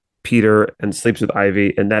with Peter and sleeps with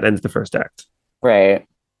Ivy, and that ends the first act. Right.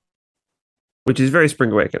 Which is very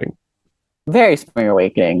Spring Awakening. Very Spring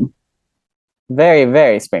Awakening. Very,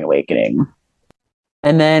 very Spring Awakening.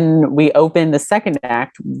 And then we open the second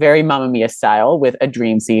act, very Mamma Mia style, with a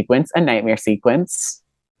dream sequence, a nightmare sequence.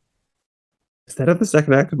 Is that how the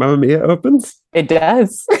second act of Mamma Mia opens? It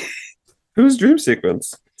does. Whose dream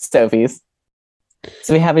sequence? Sophie's.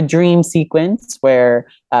 So we have a dream sequence where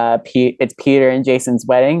it's Peter and Jason's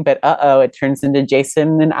wedding, but it turns into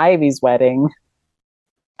Jason and Ivy's wedding.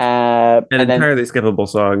 An entirely skippable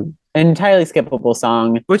song. An entirely skippable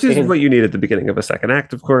song. Which is what you need at the beginning of a second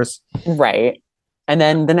act, of course. Right. And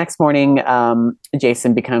then the next morning,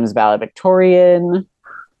 Jason becomes valedictorian.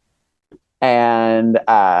 And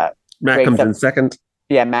Matt comes in second.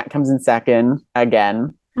 Yeah, Matt comes in second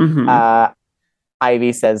again. Mm-hmm.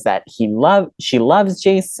 Ivy says that she loves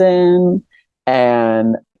Jason.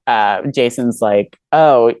 And Jason's like,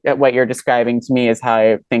 oh, what you're describing to me is how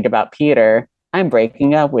I think about Peter. I'm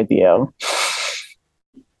breaking up with you.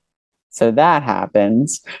 So that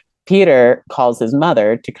happens. Peter calls his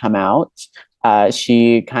mother to come out.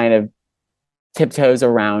 She kind of tiptoes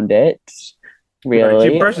around it. Really,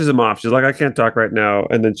 right. She brushes him off. She's like, "I can't talk right now,"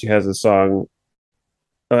 and then she has a song.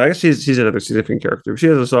 I guess she's another significant character. She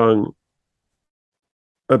has a song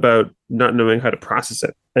about not knowing how to process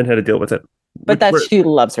it and how to deal with it. But she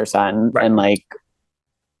loves her son, right. And like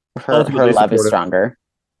her love is stronger.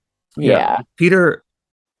 Yeah. Peter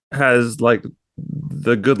has like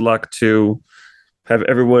the good luck to have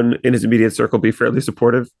everyone in his immediate circle be fairly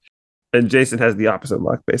supportive, and Jason has the opposite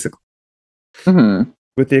luck, basically. Mm-hmm.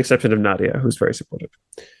 With the exception of Nadia, who's very supportive.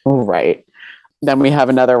 Right. Then we have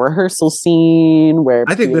another rehearsal scene where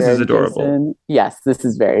I think this is adorable. Yes, this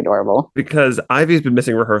is very adorable. Because Ivy's been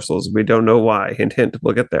missing rehearsals. We don't know why. Hint, hint,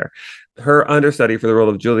 we'll get there. Her understudy for the role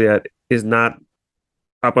of Juliet is not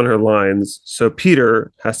up on her lines, so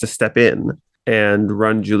Peter has to step in and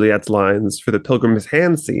run Juliet's lines for the Pilgrim's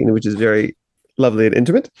Hand scene, which is very lovely and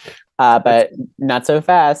intimate. But not so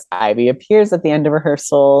fast. Ivy appears at the end of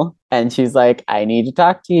rehearsal and she's like, I need to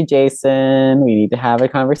talk to you, Jason. We need to have a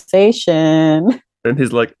conversation. And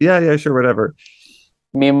he's like, yeah, sure, whatever.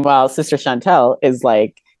 Meanwhile, Sister Chantel is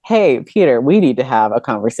like, hey, Peter, we need to have a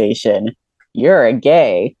conversation. You're a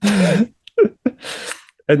gay.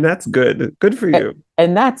 And that's good. Good for you.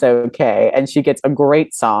 And that's okay. And she gets a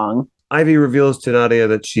great song. Ivy reveals to Nadia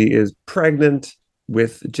that she is pregnant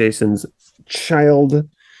with Jason's child.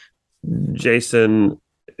 Jason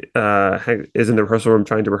is in the rehearsal room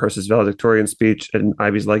trying to rehearse his valedictorian speech, and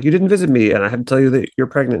Ivy's like, you didn't visit me, and I have to tell you that you're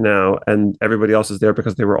pregnant now. And everybody else is there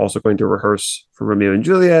because they were also going to rehearse for Romeo and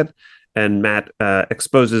Juliet. And Matt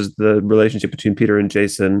exposes the relationship between Peter and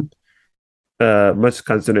Jason. Much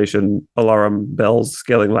consternation, alarm bells,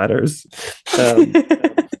 scaling ladders.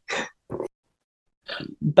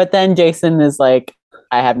 But then Jason is like,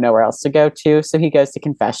 I have nowhere else to go to, so he goes to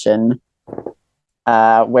confession.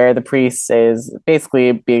 Where the priest is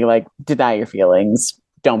basically being like, deny your feelings.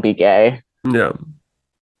 Don't be gay. Yeah.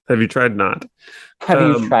 Have you tried not? Have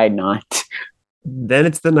you tried not? Then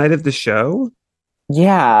it's the night of the show.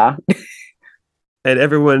 Yeah. And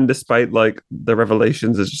everyone, despite like the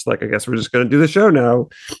revelations, is just like, I guess we're just going to do the show now.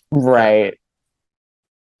 Right.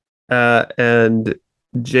 And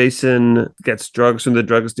Jason gets drugs from the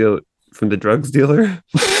drugs dealer.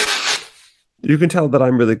 You can tell that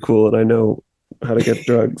I'm really cool and I know how to get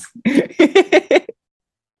drugs.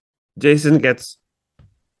 Jason gets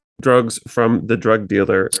drugs from the drug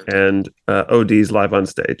dealer and OD's live on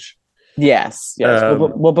stage. Yes.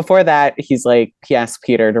 Well, before that, he asks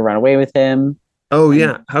Peter to run away with him. Oh,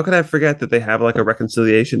 yeah. How could I forget that they have like a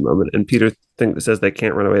reconciliation moment and Peter says they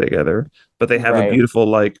can't run away together, but they have a beautiful,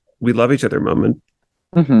 like, we love each other moment.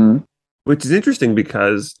 Mm-hmm. Which is interesting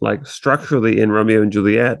because, like, structurally in Romeo and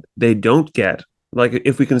Juliet, they don't get, like,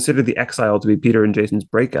 if we consider the exile to be Peter and Jason's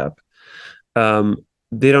breakup,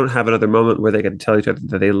 they don't have another moment where they get to tell each other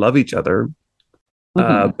that they love each other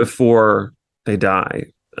before they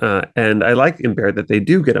die. And I like in Bear that they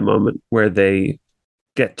do get a moment where they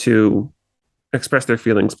get to express their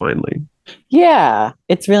feelings finally. Yeah,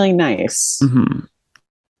 it's really nice.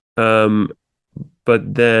 Mm-hmm.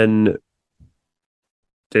 But then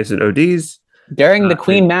Jason ODs. During the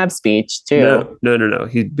Queen Mab speech, too. No.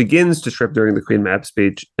 He begins to strip during the Queen Mab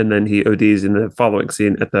speech, and then he ODs in the following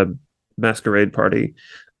scene at the masquerade party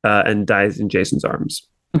and dies in Jason's arms.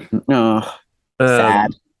 Oh,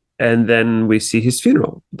 sad. And then we see his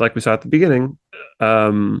funeral, like we saw at the beginning.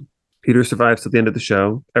 Peter survives to the end of the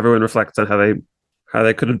show. Everyone reflects on how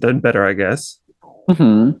they could have done better, I guess.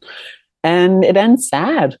 Mm-hmm. And it ends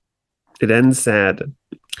sad.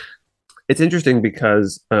 It's interesting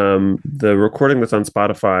because the recording that's on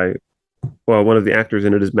Spotify, well, one of the actors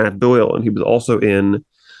in it is Matt Doyle, and he was also in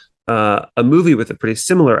a movie with a pretty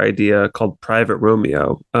similar idea called Private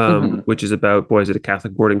Romeo, which is about boys at a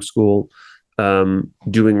Catholic boarding school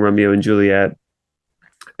doing Romeo and Juliet,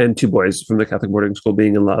 and two boys from the Catholic boarding school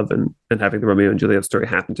being in love and having the Romeo and Juliet story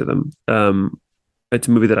happen to them. It's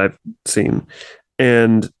a movie that I've seen.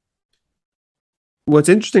 And what's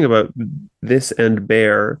interesting about this and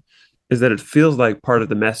Bear is that it feels like part of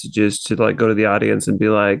the message is to like go to the audience and be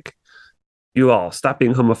like, you all stop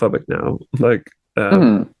being homophobic now. Like,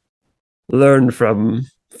 learn from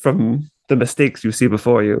the mistakes you see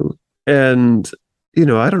before you. And, you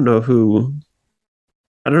know, I don't know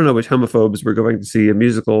which homophobes were going to see a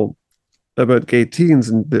musical about gay teens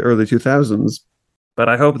in the early 2000s, but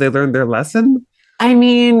I hope they learned their lesson. I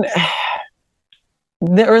mean,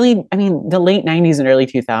 the late 90s and early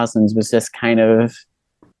 2000s was just kind of,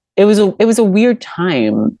 it was a weird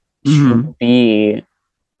time to be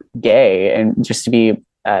gay and just to be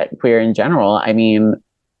queer in general. I mean,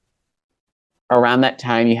 around that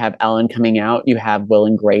time, you have Ellen coming out, you have Will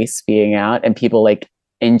and Grace being out, and people like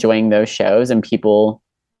enjoying those shows, and people,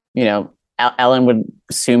 you know, Ellen would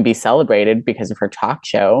soon be celebrated because of her talk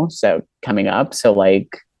show coming up. So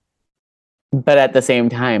like, but at the same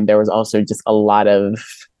time, there was also just a lot of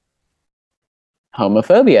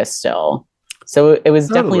homophobia still. So it was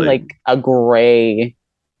definitely like a gray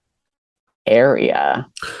area.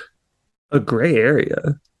 A gray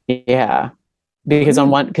area? Yeah. Because on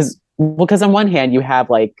one hand, you have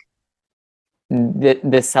like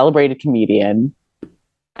the celebrated comedian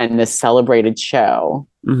and the celebrated show.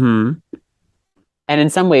 Mm-hmm. And in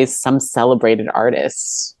some ways, some celebrated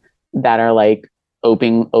artists that are like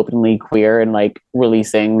openly queer and like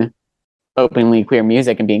releasing openly queer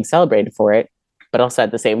music and being celebrated for it. But also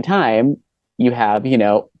at the same time, you have, you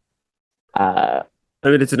know, I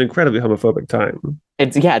mean, it's an incredibly homophobic time.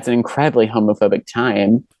 It's an incredibly homophobic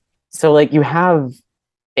time. So like you have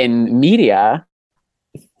in media,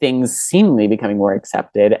 things seemingly becoming more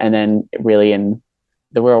accepted. And then really in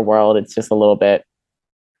the real world, it's just a little bit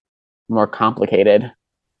more complicated.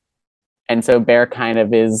 And so Bear kind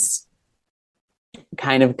of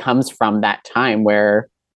comes from that time where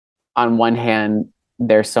on one hand,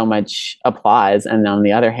 there's so much applause, and on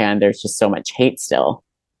the other hand, there's just so much hate still.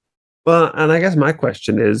 Well, and I guess my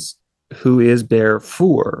question is, who is Bear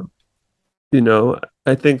for? You know,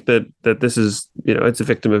 I think that this is, you know, it's a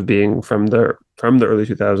victim of being from the early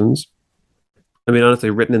 2000s. I mean, honestly,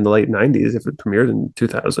 written in the late 90s, if it premiered in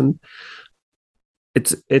 2000.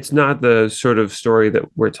 It's not the sort of story that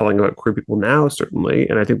we're telling about queer people now, certainly.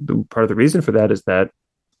 And I think part of the reason for that is that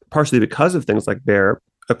partially because of things like Bear,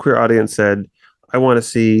 a queer audience said, I want to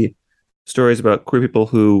see stories about queer people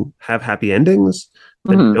who have happy endings,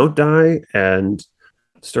 that don't die, and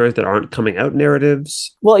stories that aren't coming out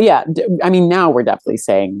narratives. Well, yeah. I mean, now we're definitely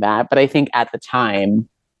saying that, but I think at the time,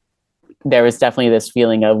 there was definitely this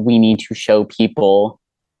feeling of we need to show people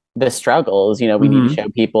the struggles, you know, we need to show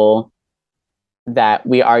people that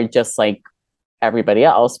we are just like everybody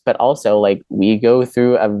else, but also like we go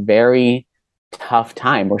through a very tough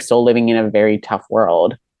time. We're still living in a very tough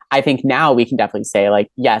world. I think now we can definitely say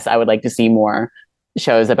like, yes, I would like to see more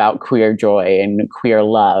shows about queer joy and queer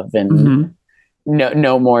love and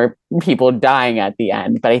no more people dying at the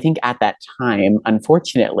end. But I think at that time,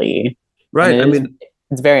 unfortunately, right. I mean,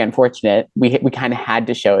 it's very unfortunate. We kind of had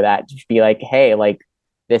to show that to be like, hey, like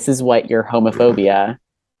this is what your homophobia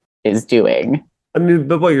is doing. I mean,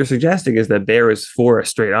 but what you're suggesting is that Bear is for a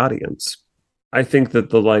straight audience. I think that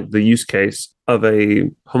the use case of a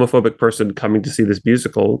homophobic person coming to see this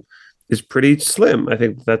musical is pretty slim. I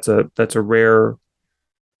think that's a rare,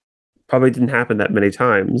 probably didn't happen that many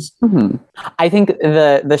times. I think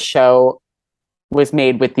the show was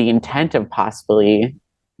made with the intent of possibly,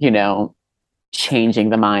 you know, changing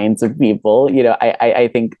the minds of people. You know, I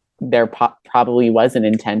think there probably was an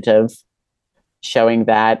intent of showing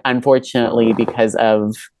that. Unfortunately, because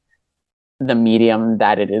of the medium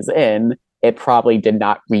that it is in, it probably did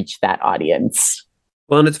not reach that audience.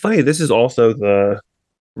 Well, and it's funny, this is also the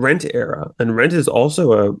Rent era, and Rent is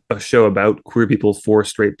also a show about queer people for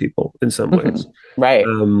straight people in some ways. Right.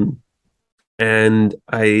 And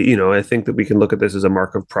I think that we can look at this as a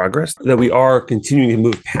mark of progress, that we are continuing to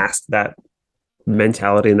move past that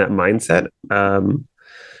mentality and that mindset when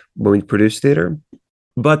we produce theater.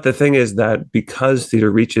 But the thing is that because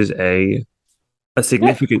theater reaches a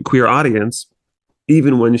significant queer audience,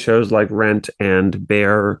 even when shows like Rent and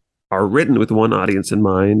Bear are written with one audience in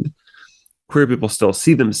mind, queer people still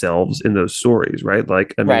see themselves in those stories, right?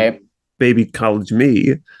 Like, I mean, Baby College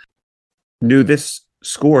Me knew this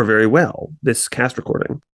score very well, this cast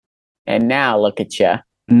recording. And now look at you.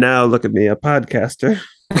 Now look at me, a podcaster.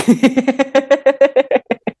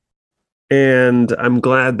 And I'm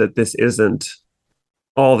glad that this isn't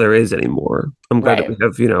all there is anymore. I'm glad that we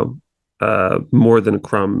have, more than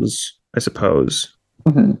crumbs, I suppose.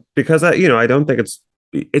 Because I don't think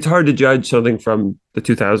it's hard to judge something from the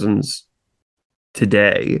 2000s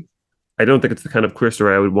today. I don't think it's the kind of queer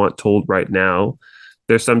story I would want told right now.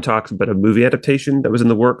 there's some talks about a movie adaptation that was in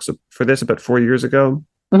the works for this about 4 years ago.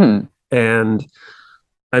 Mhm. And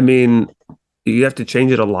I mean, you have to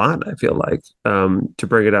change it a lot, I feel like, to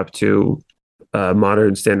bring it up to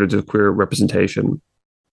modern standards of queer representation.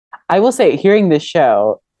 I will say, hearing this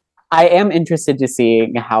show, I am interested to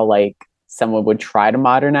see how like someone would try to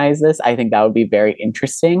modernize this. I think that would be very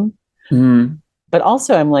interesting. But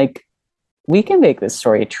also, I'm like, we can make this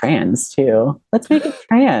story trans too. Let's make it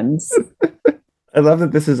trans. I love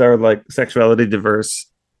that this is our like sexuality diverse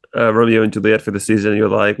Romeo and Juliet for the season. You're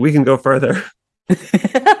like, we can go further.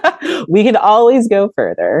 We can always go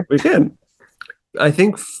further. We can. I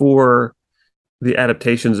think for the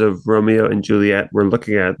adaptations of Romeo and Juliet we're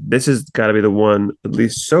looking at, this has got to be the one, at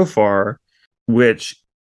least so far, which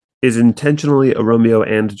is intentionally a Romeo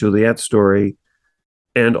and Juliet story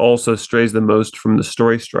and also strays the most from the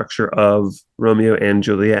story structure of Romeo and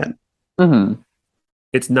Juliet. Mm-hmm.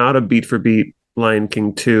 It's not a beat for beat Lion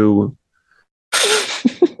King 2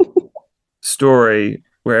 story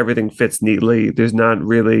where everything fits neatly. There's not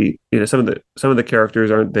really, some of the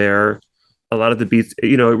characters aren't there. A lot of the beats,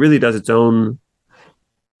 it really does its own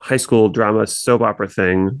high school drama soap opera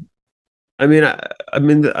thing. I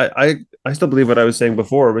still believe what I was saying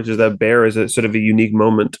before, which is that Bear is a sort of a unique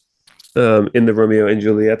moment in the Romeo and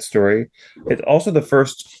Juliet story. It's also the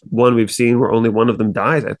first one we've seen where only one of them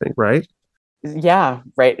dies, I think, right? Yeah,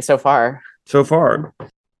 right. So far.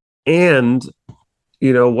 And,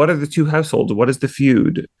 what are the two households? What is the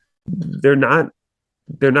feud? They're not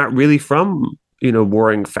really from,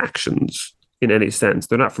 warring factions in any sense.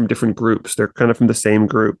 They're not from different groups. They're kind of from the same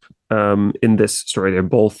group in this story. They're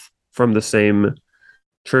both from the same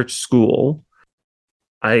church school.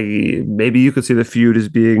 Maybe you could see the feud as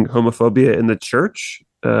being homophobia in the church.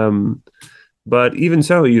 But even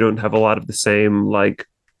so, you don't have a lot of the same like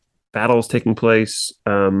battles taking place.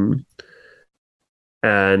 And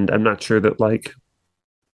I'm not sure that like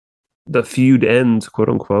the feud ends, quote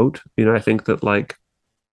unquote. I think that like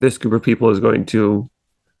this group of people is going to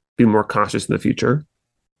be more cautious in the future.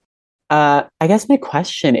 I guess my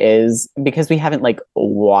question is, because we haven't like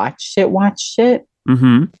watched it.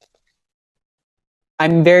 Mm-hmm.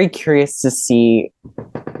 I'm very curious to see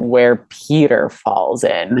where Peter falls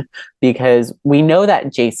in, because we know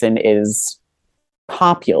that Jason is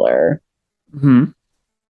popular. Mm-hmm.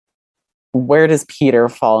 Where does Peter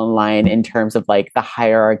fall in line in terms of like the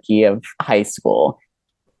hierarchy of high school?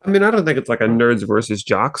 I mean, I don't think it's like a nerds versus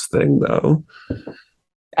jocks thing, though.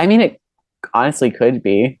 I mean, it honestly could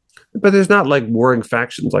be. But there's not like warring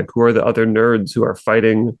factions. Like, who are the other nerds who are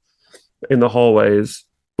fighting in the hallways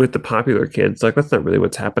with the popular kids? Like, that's not really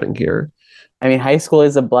what's happening here. I mean, high school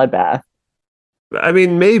is a bloodbath. I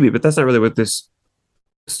mean, maybe, but that's not really what this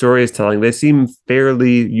story is telling. They seem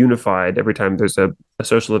fairly unified every time there's a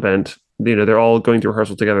social event. They're all going to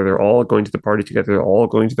rehearsal together. They're all going to the party together. They're all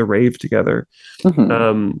going to the rave together.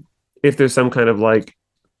 Mm-hmm. If there's some kind of like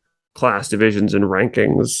class divisions and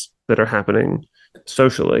rankings that are happening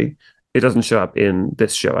socially, it doesn't show up in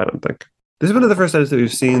this show, I don't think. This is one of the first times that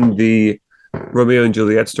we've seen the Romeo and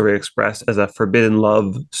Juliet story expressed as a forbidden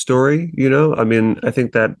love story. I mean, I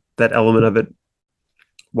think that element of it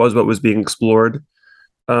was what was being explored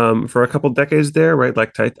for a couple decades there, right?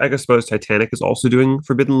 Like, I suppose Titanic is also doing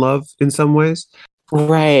forbidden love in some ways.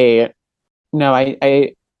 Right. No,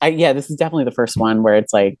 I yeah, this is definitely the first one where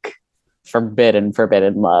it's like forbidden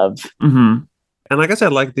love. Mm-hmm. And I guess I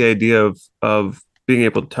like the idea of being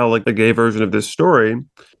able to tell like the gay version of this story,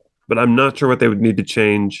 but I'm not sure what they would need to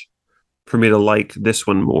change for me to like this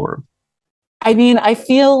one more. I mean, I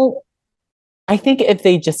think if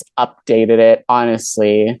they just updated it,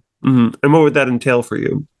 honestly. Mm-hmm. And what would that entail for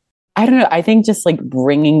you? I don't know. I think just like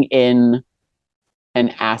bringing in an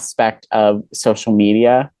aspect of social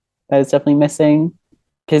media that is definitely missing.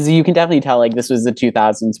 Because you can definitely tell like this was the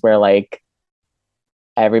 2000s where like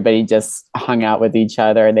everybody just hung out with each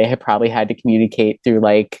other, and they had probably had to communicate through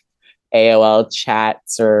like AOL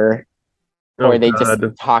chats or they just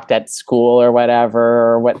talked at school or whatever.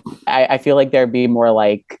 Or what I feel like there'd be more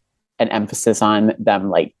like an emphasis on them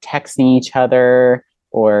like texting each other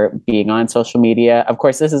or being on social media. Of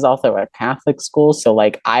course, this is also a Catholic school, so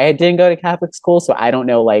like I didn't go to Catholic school, so I don't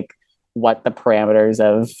know like what the parameters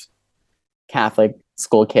of Catholic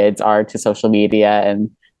school kids are to social media and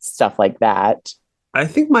stuff like that. I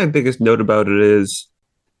think my biggest note about it is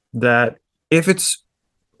that if it's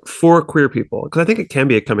for queer people, because I think it can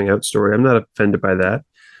be a coming out story, I'm not offended by that.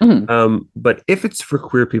 Mm-hmm. But if it's for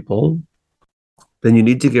queer people, then you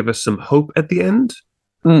need to give us some hope at the end.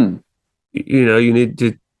 Mm. You need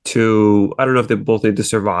to I don't know if they both need to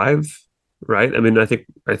survive right? I mean, I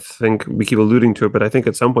think we keep alluding to it, but I think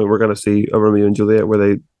at some point we're going to see a Romeo and Juliet where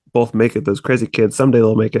they both make it. Those crazy kids, someday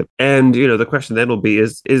they'll make it. And the question then will be: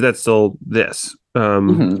 is that still this?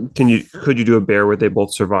 Could you do a Bear where they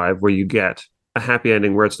both survive, where you get a happy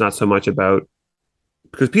ending where it's not so much about,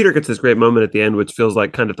 because Peter gets this great moment at the end, which feels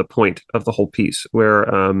like kind of the point of the whole piece,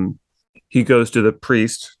 where he goes to the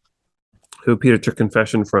priest who Peter took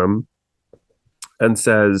confession from and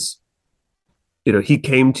says, he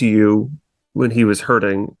came to you when he was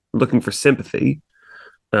hurting, looking for sympathy,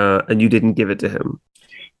 and you didn't give it to him.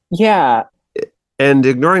 Yeah. And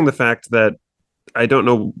ignoring the fact that I don't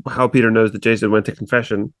know how Peter knows that Jason went to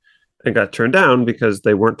confession and got turned down because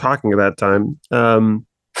they weren't talking at that time.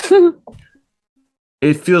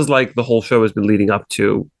 It feels like the whole show has been leading up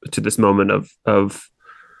to this moment of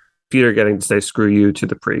Peter getting to say "screw you" to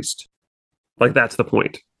the priest. Like, that's the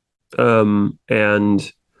point.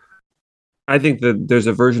 And I think that there's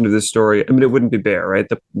a version of this story. I mean, it wouldn't be Bear, right?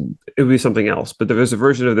 It would be something else. But there's a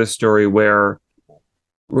version of this story where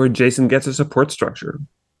Jason gets a support structure,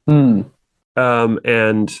 and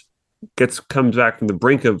comes back from the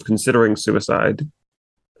brink of considering suicide.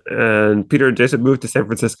 And Peter and Jason moved to San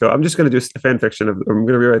Francisco. I'm just going to do a fan fiction I'm going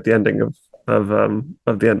to rewrite the ending of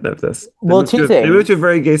the end of this. They moved to a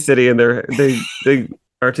very gay city, and they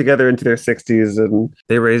are together into their 60s, and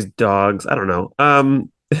they raise dogs. I don't know.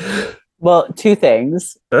 Well, two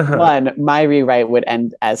things. One, my rewrite would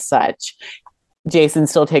end as such. Jason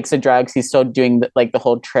still takes the drugs. He's still doing the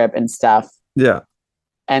whole trip and stuff. Yeah.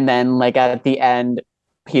 And then at the end,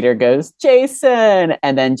 Peter goes, Jason.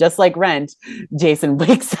 And then just like Rent, Jason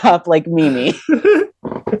wakes up like Mimi.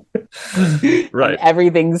 Right. And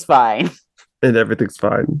everything's fine. But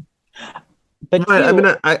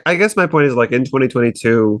I guess my point is, like, in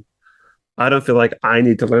 2022, I don't feel like I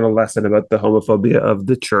need to learn a lesson about the homophobia of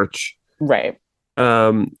the church. Right.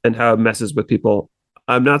 And how it messes with people.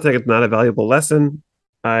 I'm not saying it's not a valuable lesson.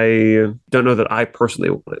 I don't know that I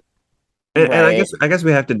personally want it. And, right. and I guess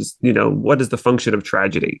we have to just, what is the function of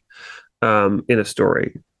tragedy in a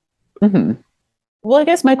story? Mm-hmm. Well, I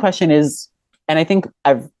guess my question is, and I think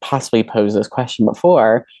I've possibly posed this question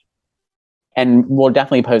before, and we'll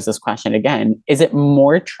definitely pose this question again. Is it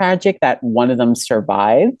more tragic that one of them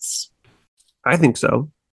survives? I think so.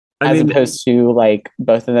 As opposed to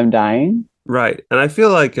both of them dying? Right. And I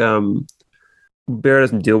feel like Bear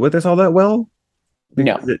doesn't deal with this all that well.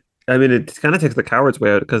 No. It kind of takes the coward's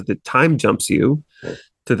way out, because the time jumps you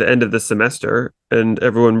to the end of the semester and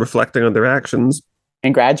everyone reflecting on their actions.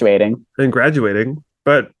 And graduating.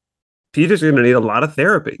 But Peter's going to need a lot of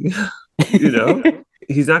therapy.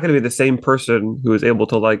 He's not going to be the same person who is able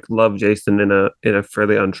to love Jason in a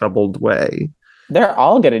fairly untroubled way. They're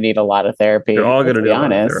all going to need a lot of therapy. They're all going to need a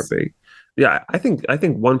lot of therapy. Yeah, I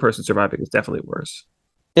think one person surviving is definitely worse.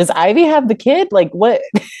 Does Ivy have the kid? What?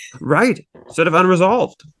 Right. Sort of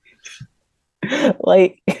unresolved.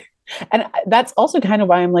 And that's also kind of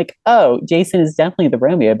why I'm Jason is definitely the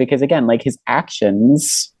Romeo, because again, his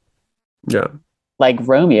actions, like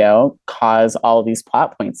Romeo, cause all of these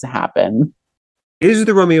plot points to happen. Is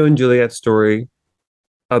the Romeo and Juliet story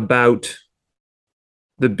about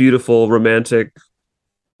the beautiful romantic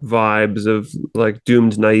vibes of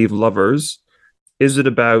doomed naive lovers? Is it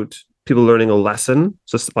about people learning a lesson,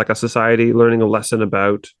 just like a society learning a lesson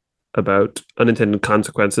about unintended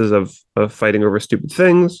consequences of fighting over stupid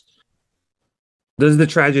things? Does the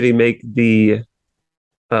tragedy make the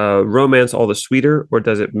romance all the sweeter, or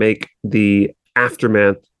does it make the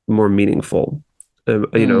aftermath more meaningful? I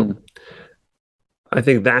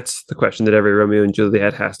think that's the question that every Romeo and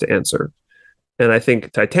Juliet has to answer. And I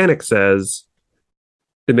think Titanic says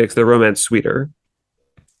it makes the romance sweeter.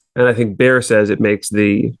 And I think Bear says it makes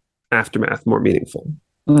the aftermath more meaningful.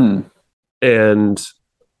 And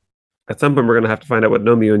at some point, we're going to have to find out what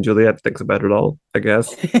Romeo and Juliet thinks about it all, I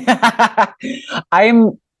guess.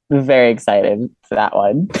 I'm very excited for that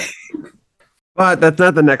one. But that's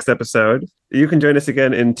not the next episode. You can join us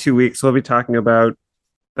again in 2 weeks. We'll be talking about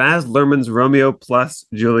Baz Luhrmann's Romeo plus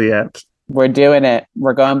Juliet. We're doing it.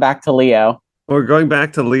 We're going back to Leo. We're going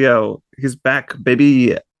back to Leo. He's back,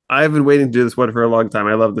 baby. I've been waiting to do this one for a long time.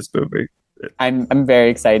 I love this movie. I'm very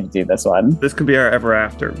excited to do this one. This could be our ever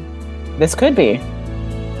after. This could be.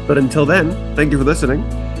 But until then, thank you for listening.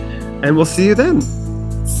 And we'll see you then.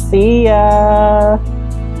 See ya.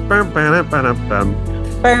 Bum, ba-dum, ba-dum, bum.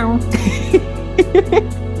 Boom.